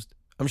confused.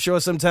 I'm sure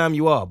sometimes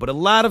you are. But a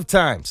lot of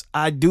times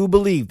I do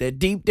believe that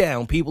deep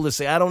down people will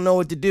say, I don't know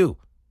what to do.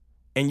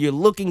 And you're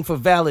looking for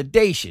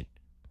validation.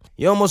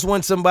 You almost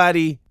want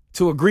somebody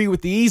to agree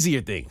with the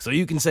easier thing. So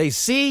you can say,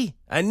 see,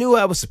 I knew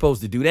I was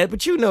supposed to do that,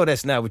 but you know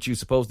that's not what you're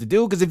supposed to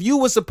do. Because if you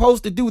were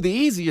supposed to do the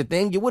easier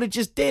thing, you would have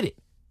just did it.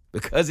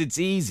 Because it's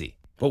easy.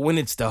 But when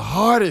it's the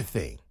harder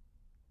thing,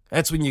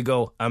 that's when you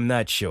go, I'm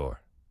not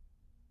sure.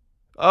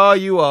 Oh,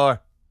 you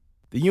are.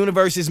 The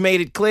universe has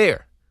made it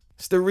clear.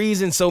 It's the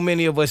reason so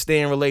many of us stay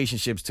in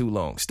relationships too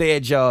long, stay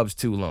at jobs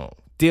too long,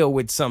 deal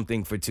with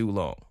something for too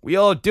long. We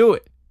all do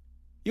it.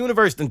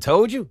 Universe done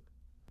told you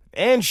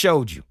and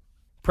showed you.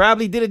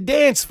 Probably did a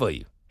dance for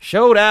you.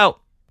 Showed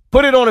out.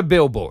 Put it on a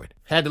billboard.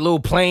 Had the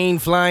little plane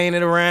flying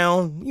it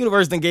around.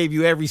 Universe done gave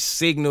you every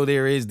signal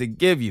there is to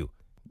give you.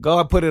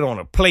 God put it on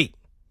a plate.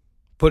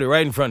 Put it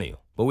right in front of you.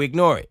 But we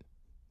ignore it.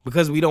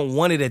 Because we don't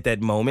want it at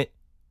that moment.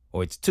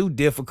 Or it's too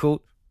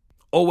difficult.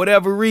 Or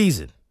whatever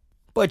reason.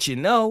 But you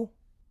know.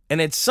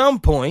 And at some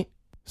point,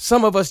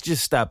 some of us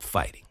just stop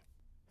fighting.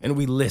 And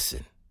we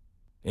listen.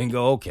 And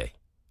go, okay.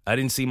 I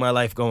didn't see my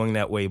life going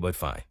that way, but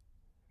fine.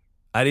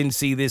 I didn't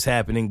see this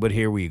happening, but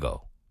here we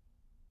go.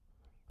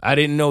 I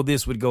didn't know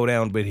this would go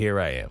down, but here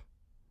I am.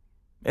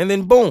 And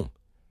then boom.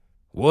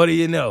 What do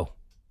you know?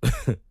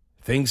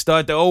 Things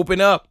start to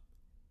open up.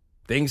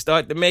 Things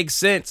start to make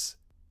sense.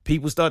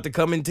 People start to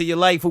come into your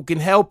life who can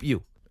help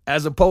you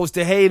as opposed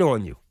to hate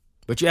on you.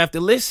 But you have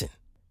to listen.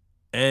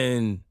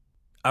 And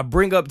I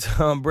bring up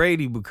Tom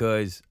Brady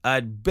because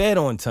I'd bet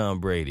on Tom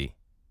Brady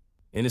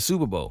in the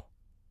Super Bowl.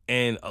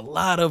 And a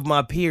lot of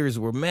my peers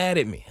were mad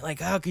at me. Like,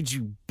 how could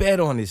you bet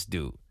on this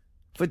dude?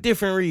 For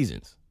different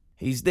reasons.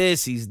 He's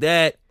this, he's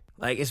that.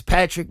 Like, it's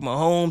Patrick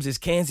Mahomes, it's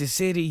Kansas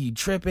City, he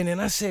tripping. And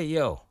I said,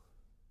 yo,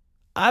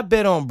 I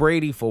bet on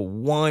Brady for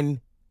one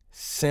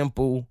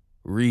simple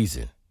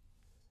reason.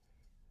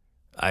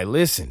 I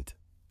listened.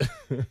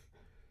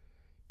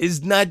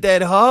 It's not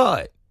that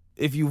hard.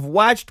 If you've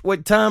watched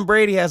what Tom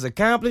Brady has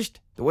accomplished,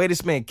 the way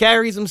this man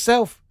carries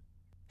himself,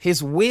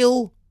 his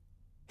will,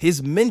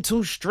 his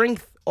mental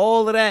strength,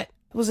 all of that,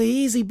 it was an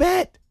easy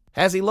bet.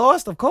 Has he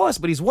lost? Of course,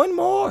 but he's won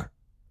more.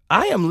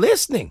 I am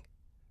listening.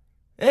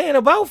 It ain't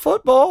about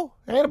football.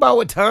 It ain't about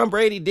what Tom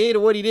Brady did or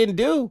what he didn't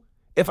do.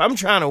 If I'm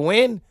trying to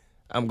win,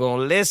 I'm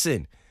going to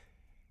listen.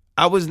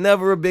 I was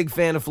never a big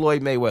fan of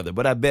Floyd Mayweather,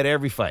 but I bet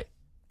every fight.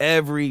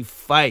 Every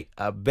fight,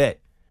 I bet.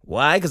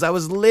 Why? Because I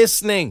was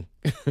listening.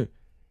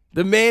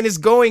 The man is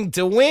going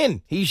to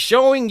win. He's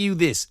showing you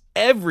this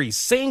every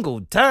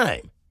single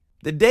time.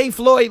 The day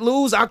Floyd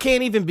lose, I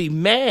can't even be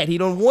mad. He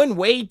done won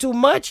way too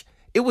much.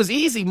 It was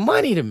easy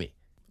money to me.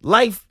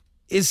 Life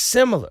is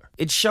similar.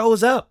 It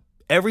shows up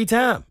every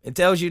time. It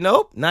tells you,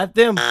 nope, not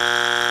them.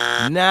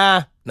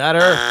 Nah, not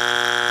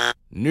her.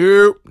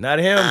 Nope, not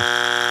him.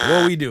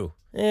 What we do?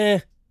 Nah,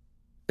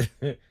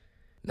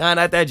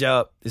 not that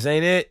job. This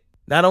ain't it.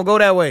 Nah, don't go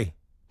that way.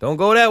 Don't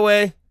go that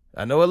way.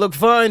 I know it looked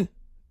fun,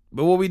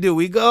 but what we do,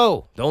 we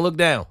go. Don't look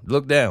down.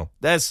 Look down.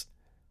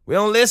 We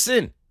don't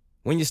listen.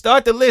 When you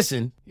start to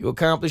listen, you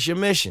accomplish your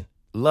mission.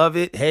 Love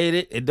it, hate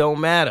it, it don't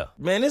matter.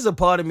 Man, there's a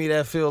part of me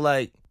that feel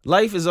like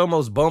life is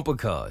almost bumper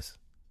cars.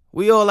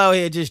 We all out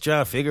here just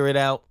trying to figure it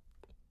out,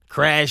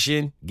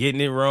 crashing,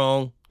 getting it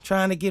wrong,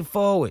 trying to get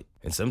forward.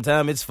 And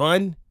sometimes it's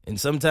fun, and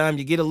sometimes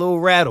you get a little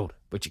rattled,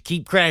 but you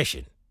keep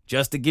crashing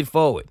just to get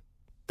forward.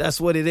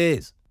 That's what it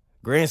is.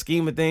 Grand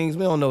scheme of things,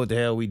 we don't know what the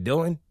hell we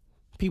doing.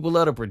 People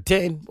love to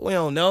pretend, but we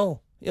don't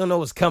know. You don't know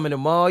what's coming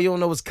tomorrow. You don't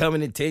know what's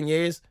coming in 10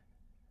 years.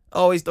 I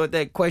always thought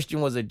that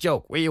question was a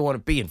joke. Where you want to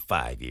be in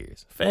 5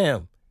 years?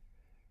 Fam,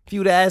 if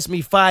you'd asked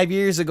me 5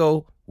 years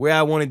ago where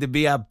I wanted to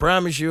be, I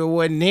promise you it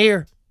wasn't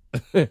here.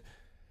 I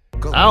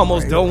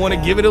almost don't want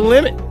to give it a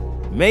limit.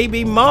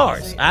 Maybe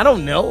Mars. I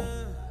don't know.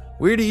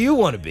 Where do you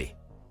want to be?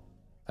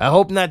 I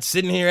hope not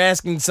sitting here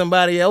asking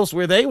somebody else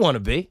where they want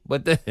to be,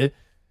 but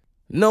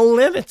no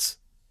limits.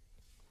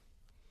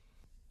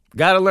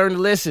 Gotta learn to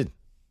listen.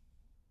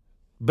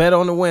 Bet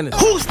on the winners.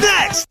 Who's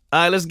next?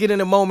 All right, let's get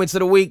into moments of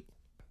the week.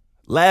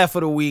 Laugh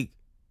of the week.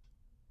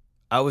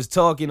 I was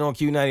talking on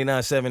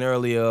Q99.7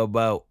 earlier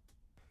about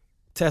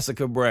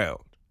Tessica Brown,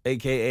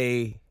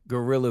 a.k.a.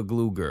 Gorilla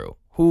Glue Girl,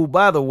 who,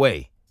 by the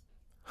way,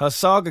 her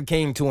saga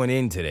came to an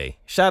end today.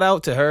 Shout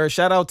out to her.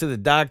 Shout out to the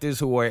doctors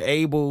who were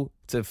able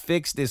to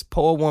fix this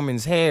poor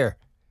woman's hair.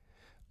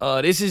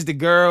 This is the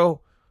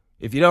girl,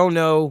 if you don't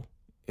know,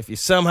 if you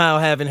somehow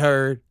haven't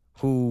heard,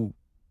 who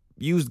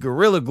used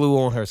Gorilla Glue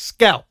on her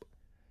scalp.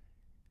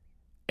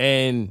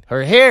 And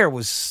her hair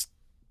was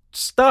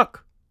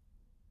stuck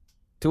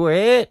to her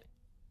head.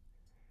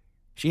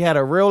 She had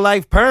a real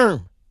life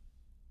perm,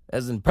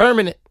 as in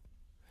permanent.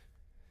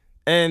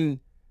 And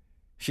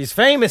she's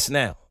famous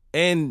now.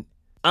 And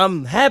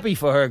I'm happy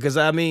for her because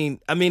I mean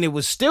it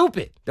was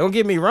stupid. Don't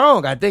get me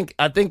wrong. I think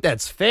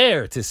that's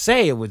fair to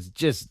say. It was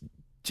just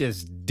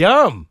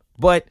dumb.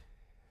 But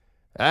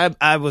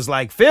I was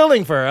like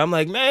feeling for her. I'm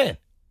like, man,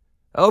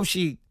 I hope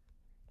she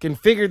can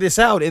figure this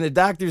out. And the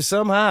doctors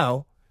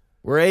somehow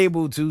were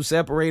able to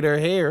separate her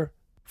hair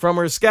from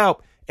her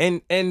scalp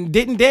and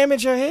didn't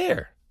damage her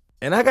hair.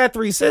 And I got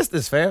 3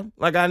 sisters, fam.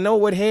 Like, I know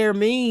what hair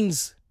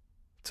means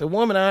to a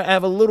woman. I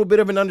have a little bit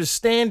of an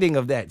understanding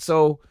of that.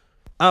 So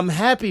I'm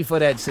happy for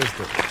that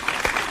sister.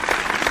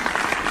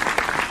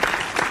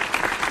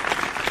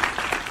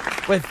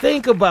 But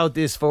think about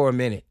this for a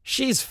minute.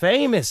 She's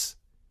famous.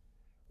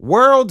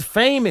 World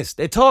famous.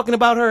 They're talking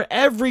about her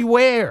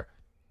everywhere.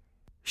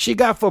 She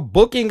got for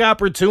booking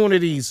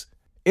opportunities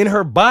in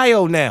her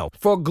bio now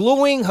for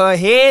gluing her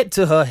head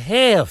to her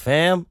hair,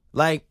 fam.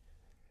 Like,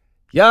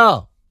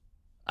 y'all,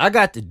 I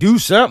got to do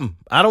something.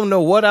 I don't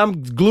know what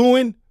I'm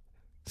gluing.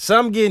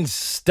 Some getting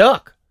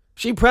stuck.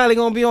 She probably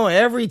gonna be on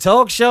every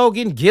talk show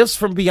getting gifts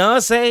from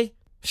Beyonce.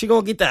 She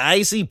gonna get the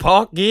icy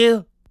park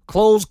gear.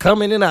 Clothes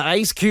coming in an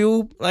ice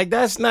cube. Like,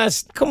 that's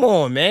not, come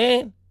on,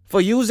 man.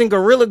 For using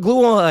Gorilla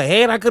Glue on her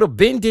head, I could have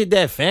been did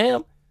that,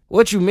 fam.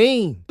 What you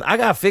mean? I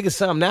gotta figure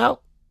something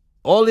out.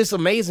 All this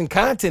amazing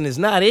content is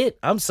not it.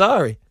 I'm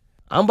sorry.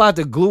 I'm about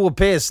to glue a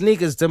pair of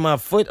sneakers to my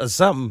foot or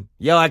something.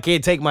 Yo, I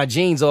can't take my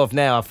jeans off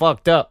now. I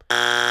fucked up.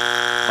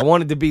 I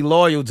wanted to be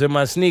loyal to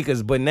my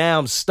sneakers, but now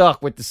I'm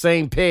stuck with the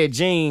same pair of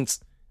jeans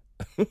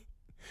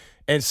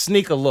and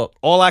sneaker look.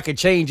 All I could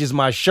change is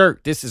my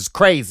shirt. This is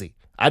crazy.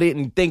 I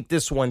didn't think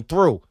this one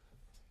through.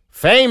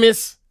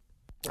 Famous.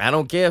 I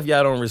don't care if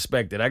y'all don't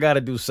respect it. I got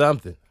to do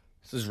something.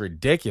 This is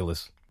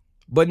ridiculous.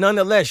 But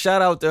nonetheless,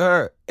 shout out to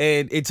her.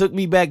 And it took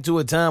me back to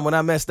a time when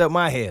I messed up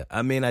my hair.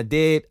 I mean, I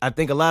did. I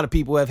think a lot of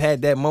people have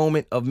had that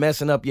moment of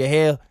messing up your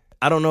hair.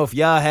 I don't know if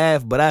y'all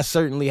have, but I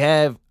certainly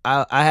have.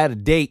 I had a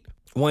date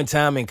one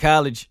time in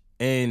college,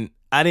 and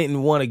I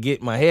didn't want to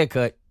get my hair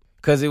cut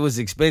because it was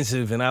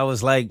expensive. And I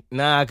was like,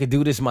 nah, I could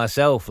do this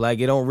myself. Like,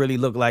 it don't really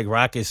look like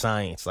rocket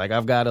science. Like,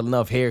 I've got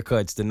enough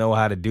haircuts to know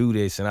how to do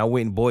this. And I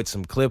went and bought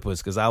some clippers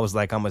because I was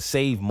like, I'm going to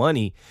save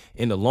money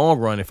in the long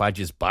run if I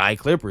just buy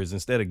clippers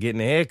instead of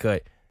getting a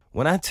haircut.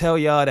 When I tell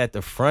y'all that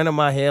the front of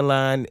my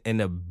hairline and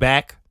the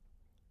back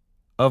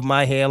of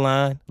my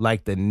hairline,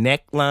 like the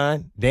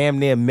neckline, damn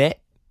near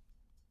met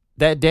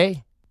that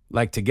day,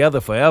 like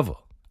together forever.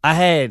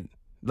 I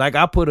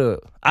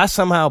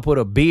somehow put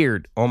a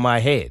beard on my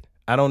head.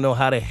 I don't know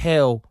how the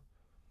hell.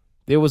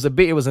 It was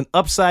an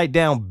upside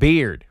down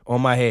beard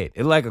on my head.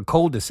 It like a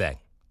cul-de-sac.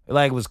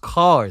 It was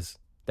cars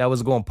that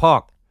was going to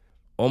park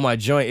on my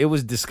joint. It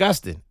was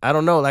disgusting. I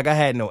don't know. Like, I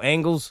had no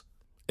angles.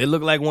 It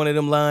looked like one of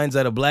them lines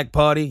at a black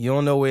party. You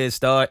don't know where it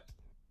start.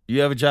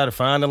 You ever try to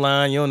find the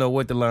line? You don't know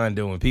what the line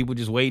doing. People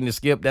just waiting to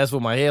skip. That's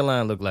what my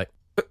hairline looked like.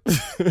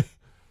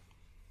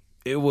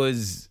 It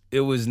was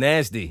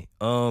nasty.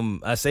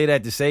 I say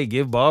that to say,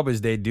 give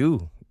barbers their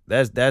due.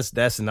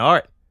 That's an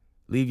art.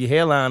 Leave your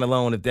hairline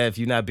alone if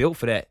you're not built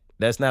for that.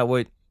 That's not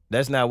what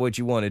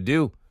you want to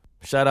do.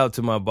 Shout out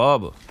to my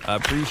barber. I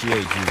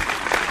appreciate you.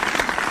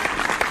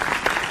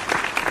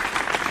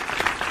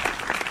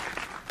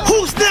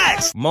 Who's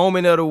next?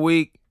 Moment of the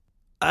week.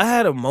 I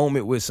had a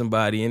moment with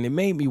somebody, and it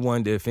made me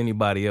wonder if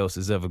anybody else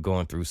has ever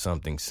gone through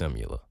something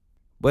similar.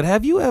 But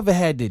have you ever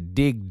had to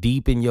dig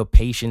deep in your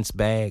patience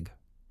bag?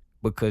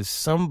 Because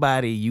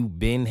somebody you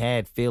been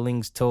had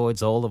feelings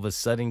towards all of a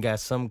sudden got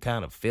some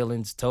kind of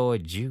feelings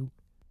towards you?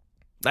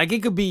 Like,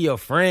 it could be your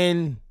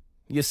friend,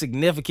 your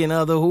significant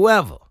other,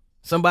 whoever.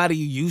 Somebody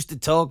you used to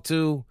talk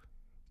to.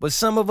 But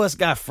some of us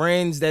got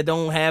friends that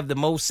don't have the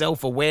most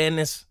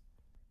self-awareness.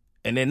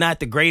 And they're not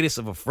the greatest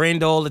of a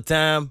friend all the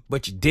time,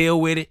 but you deal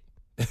with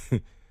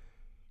it.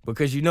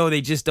 Because you know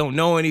they just don't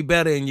know any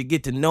better, and you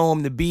get to know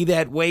them to be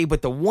that way.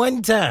 But the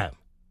one time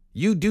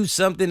you do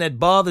something that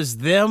bothers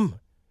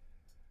them,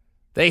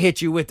 they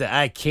hit you with the,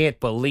 I can't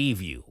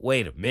believe you.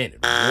 Wait a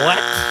minute.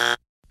 What?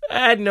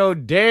 I know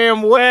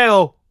damn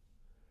well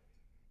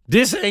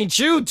this ain't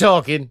you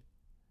talking.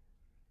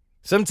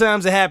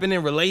 Sometimes it happens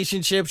in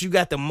relationships. You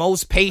got the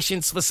most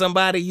patience for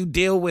somebody. You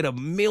deal with a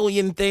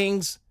million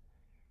things.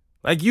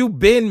 Like, you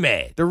been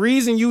mad. The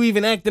reason you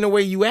even acting the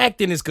way you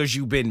acting is because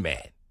you been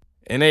mad.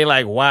 And they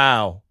like,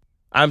 wow,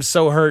 I'm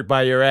so hurt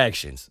by your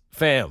actions.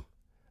 Fam,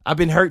 I've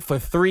been hurt for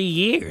 3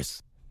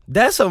 years.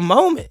 That's a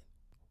moment.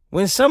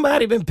 When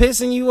somebody been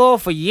pissing you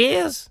off for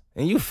years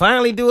and you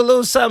finally do a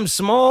little something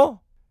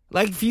small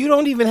Like, you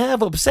don't even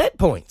have upset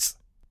points.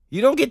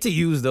 You don't get to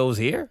use those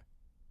here.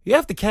 You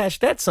have to cash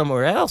that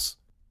somewhere else.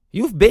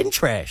 You've been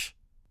trash.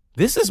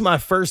 This is my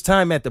first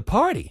time at the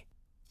party.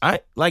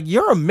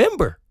 You're a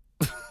member.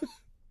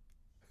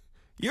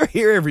 You're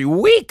here every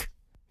week.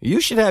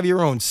 You should have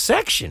your own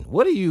section.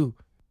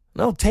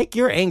 No, take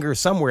your anger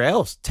somewhere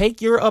else.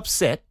 Take your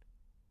upset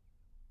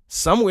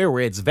somewhere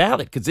where it's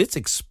valid, because it's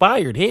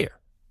expired here.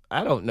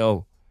 I don't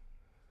know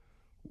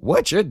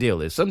what your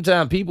deal is.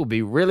 Sometimes people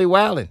be really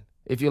wilding.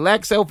 If you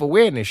lack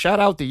self-awareness,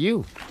 shout out to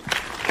you.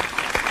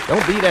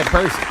 Don't be that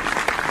person.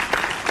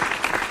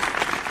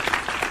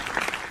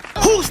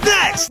 Who's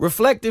next?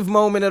 Reflective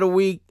moment of the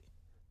week.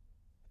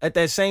 At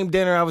that same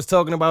dinner I was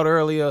talking about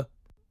earlier,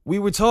 we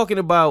were talking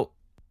about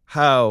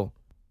how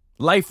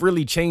life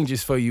really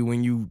changes for you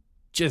when you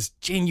just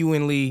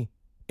genuinely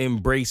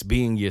embrace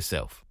being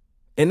yourself.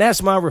 And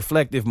that's my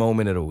reflective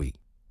moment of the week.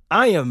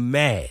 I am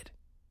mad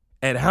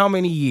at how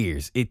many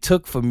years it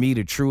took for me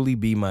to truly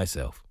be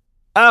myself.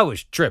 I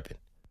was tripping.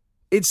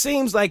 It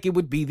seems like it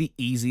would be the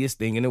easiest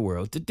thing in the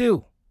world to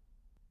do.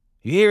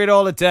 You hear it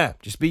all the time.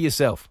 Just be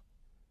yourself.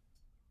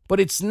 But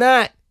it's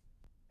not.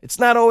 It's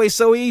not always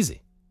so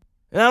easy.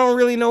 And I don't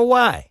really know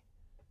why.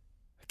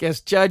 I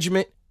guess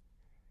judgment,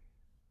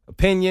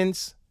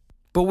 opinions.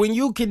 But when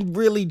you can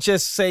really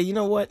just say, you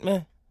know what,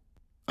 man?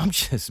 I'm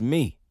just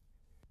me.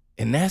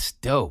 And that's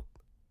dope.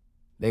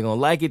 They're going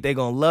to like it, they're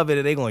going to love it,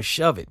 or they're going to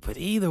shove it. But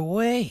either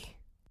way,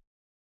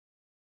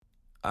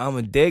 I'm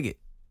going to dig it.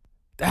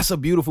 That's a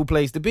beautiful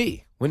place to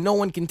be, when no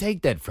one can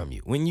take that from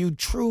you. When you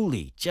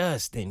truly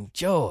just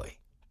enjoy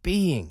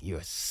being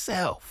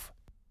yourself.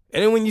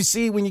 And then when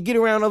you get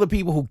around other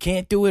people who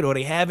can't do it, or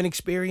they haven't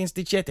experienced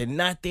it yet, they're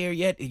not there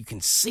yet, you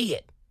can see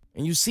it.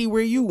 And you see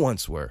where you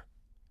once were.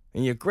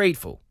 And you're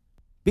grateful.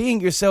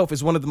 Being yourself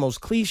is one of the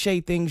most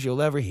cliche things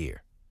you'll ever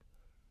hear.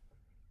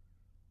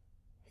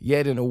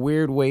 Yet in a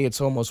weird way,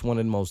 it's almost one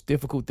of the most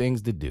difficult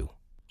things to do.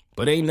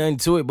 But ain't nothing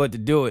to it but to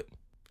do it.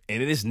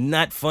 And it is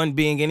not fun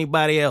being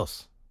anybody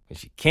else.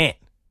 Because you can't.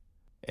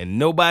 And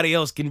nobody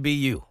else can be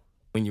you.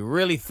 When you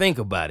really think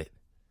about it,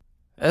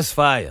 that's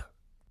fire.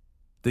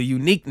 The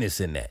uniqueness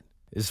in that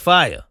is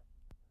fire.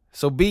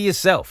 So be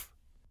yourself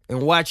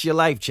and watch your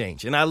life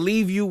change. And I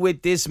leave you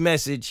with this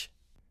message.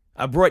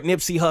 I brought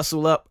Nipsey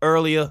Hussle up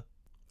earlier.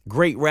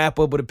 Great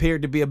rapper, but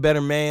appeared to be a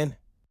better man.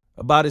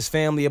 About his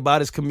family,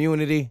 about his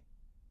community.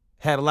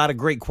 Had a lot of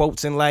great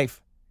quotes in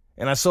life.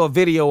 And I saw a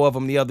video of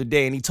him the other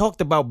day, and he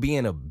talked about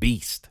being a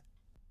beast.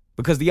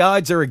 Because the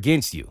odds are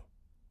against you.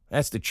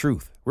 That's the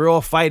truth. We're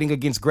all fighting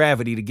against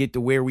gravity to get to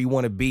where we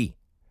want to be.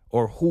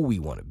 Or who we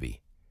want to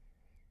be.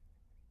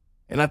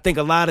 And I think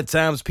a lot of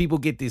times people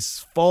get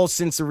this false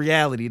sense of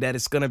reality that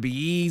it's going to be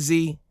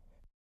easy.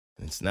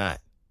 And it's not.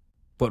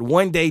 But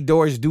one day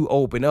doors do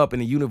open up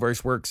and the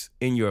universe works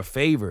in your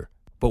favor.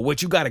 But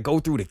what you got to go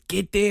through to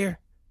get there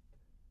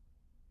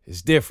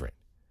is different.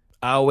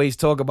 I always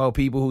talk about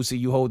people who see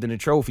you holding a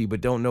trophy but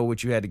don't know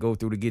what you had to go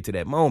through to get to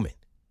that moment.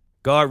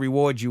 God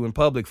rewards you in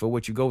public for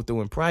what you go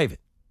through in private.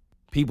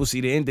 People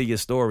see the end of your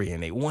story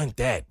and they want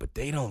that, but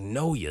they don't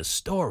know your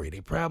story.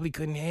 They probably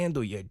couldn't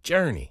handle your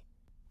journey.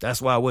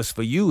 That's why what's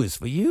for you is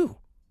for you.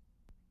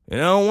 And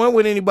I don't want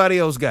what anybody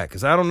else got,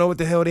 because I don't know what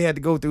the hell they had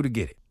to go through to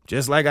get it.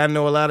 Just like I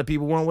know a lot of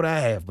people want what I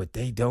have, but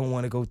they don't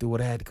want to go through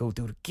what I had to go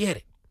through to get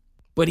it.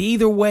 But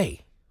either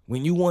way,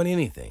 when you want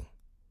anything,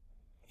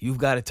 you've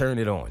got to turn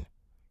it on.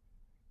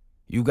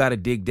 You got to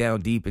dig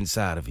down deep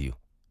inside of you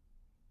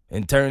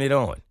and turn it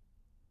on.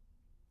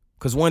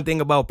 Because one thing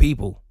about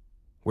people,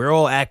 we're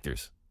all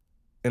actors,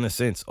 in a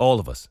sense, all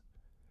of us.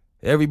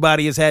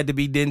 Everybody has had to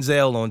be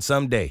Denzel on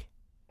some day,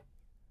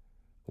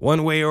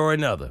 one way or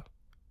another.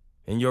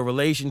 In your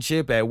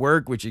relationship, at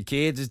work, with your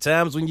kids, there's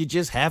times when you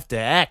just have to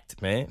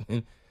act,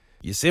 man.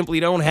 You simply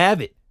don't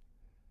have it.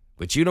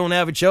 But you don't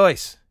have a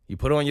choice. You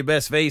put on your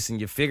best face and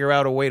you figure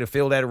out a way to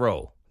fill that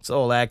role. It's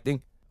all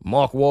acting.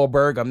 Mark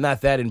Wahlberg, I'm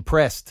not that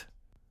impressed.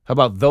 How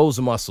about those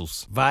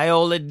muscles?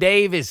 Viola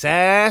Davis,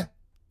 huh?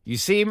 You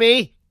see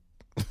me?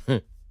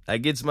 I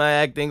gets my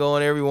acting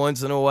on every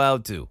once in a while,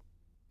 too.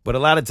 But a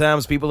lot of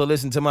times people will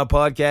listen to my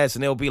podcast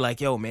and they'll be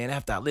like, yo, man,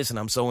 after I listen,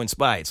 I'm so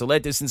inspired. So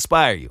let this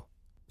inspire you.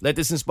 Let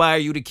this inspire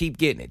you to keep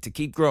getting it, to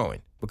keep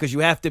growing. Because you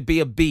have to be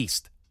a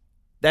beast.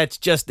 That's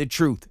just the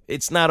truth.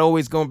 It's not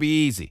always going to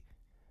be easy.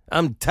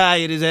 I'm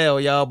tired as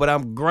hell, y'all, but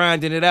I'm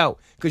grinding it out.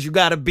 Because you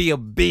got to be a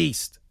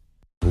beast.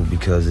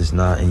 Because it's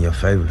not in your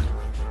favor.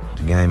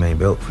 The game ain't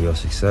built for your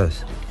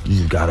success. You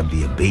just got to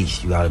be a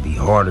beast. You got to be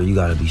harder. You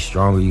got to be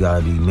stronger. You got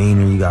to be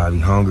meaner. You got to be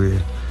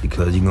hungrier.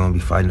 Because you're going to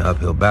be fighting an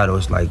uphill battle.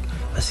 It's like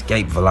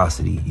escape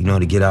velocity. You know,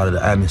 to get out of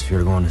the atmosphere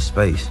to go into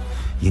space,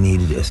 you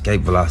need the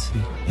escape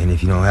velocity. And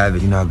if you don't have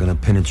it, you're not going to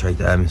penetrate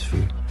the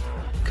atmosphere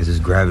because it's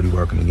gravity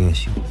working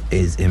against you.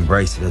 It's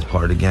embrace it as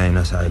part of the game.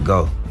 That's how it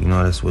go. You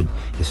know, that's what,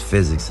 it's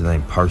physics. It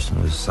ain't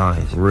personal. It's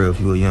science. For real, if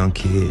you're a young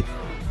kid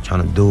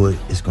trying to do it,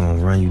 it's going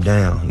to run you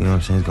down. You know what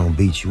I'm saying? It's going to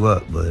beat you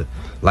up, but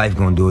life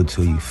going to do it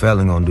to you.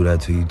 Failing going to do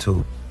that to you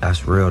too.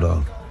 That's real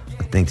though.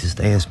 I think to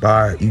stay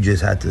inspired, you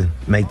just have to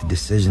make the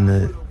decision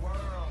that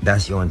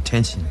that's your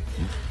intention.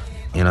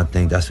 And I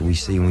think that's what we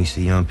see when we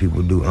see young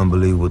people do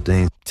unbelievable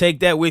things. Take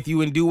that with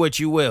you and do what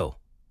you will.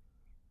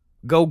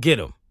 Go get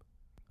them.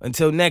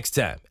 Until next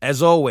time,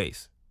 as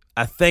always,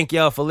 I thank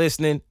y'all for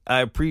listening. I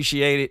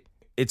appreciate it.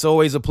 It's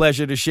always a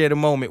pleasure to share the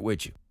moment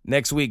with you.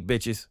 Next week,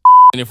 bitches.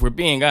 And if we're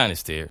being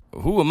honest here,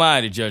 who am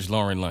I to judge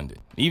Lauren London?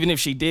 Even if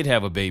she did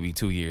have a baby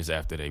 2 years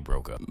after they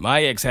broke up.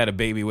 My ex had a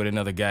baby with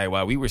another guy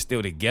while we were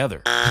still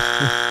together.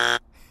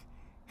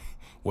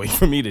 Wait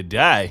for me to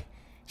die.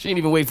 She didn't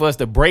even wait for us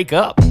to break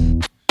up.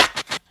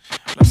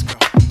 Let's go.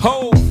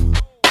 Hove.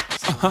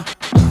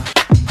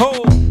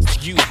 Hove.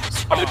 You.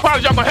 How many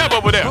parties y'all gonna have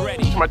over there?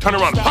 Somebody turn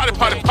around. Party.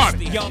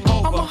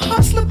 I'm a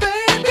hustler,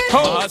 baby.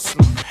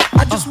 Hustler.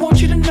 I just want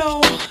you to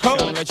know.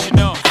 Gonna let you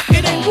know.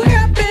 It ain't where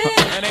I've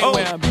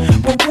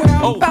been. But where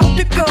I'm about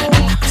to go.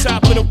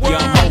 Top of the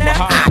world.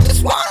 Now I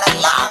just wanna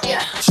love you.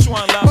 Just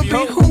wanna love you.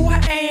 Be who I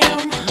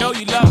am. Know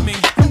you love me.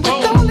 And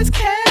with all this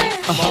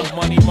cash. More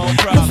money, more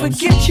problems. Don't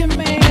forget your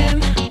man.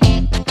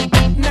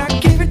 Now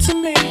give it to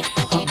me.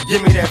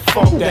 Give me that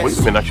funk. Wait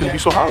a minute, I shouldn't be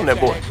so hard on that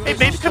boy. Hey,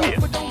 baby, come here.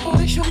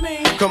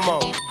 Come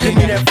on, give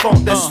me that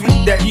funk, that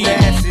sweet, that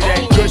nasty,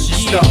 that gushy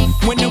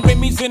stuff. When the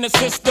Remy's in the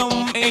system,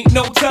 ain't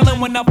no telling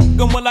when I fuck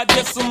 'em, will I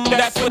diss 'em.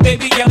 That's what they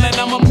be yelling.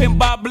 I'm a pimp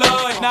by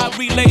blood, not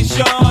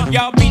relation.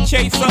 Y'all be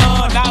chasing,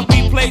 I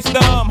replace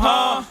them,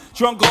 huh?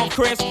 Drunk on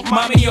Chris,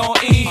 mommy on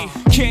E.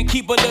 Can't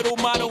keep a little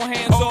model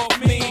hands off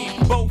me.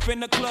 Both in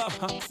the club,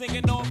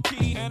 singing off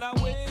key, and I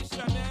wish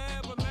I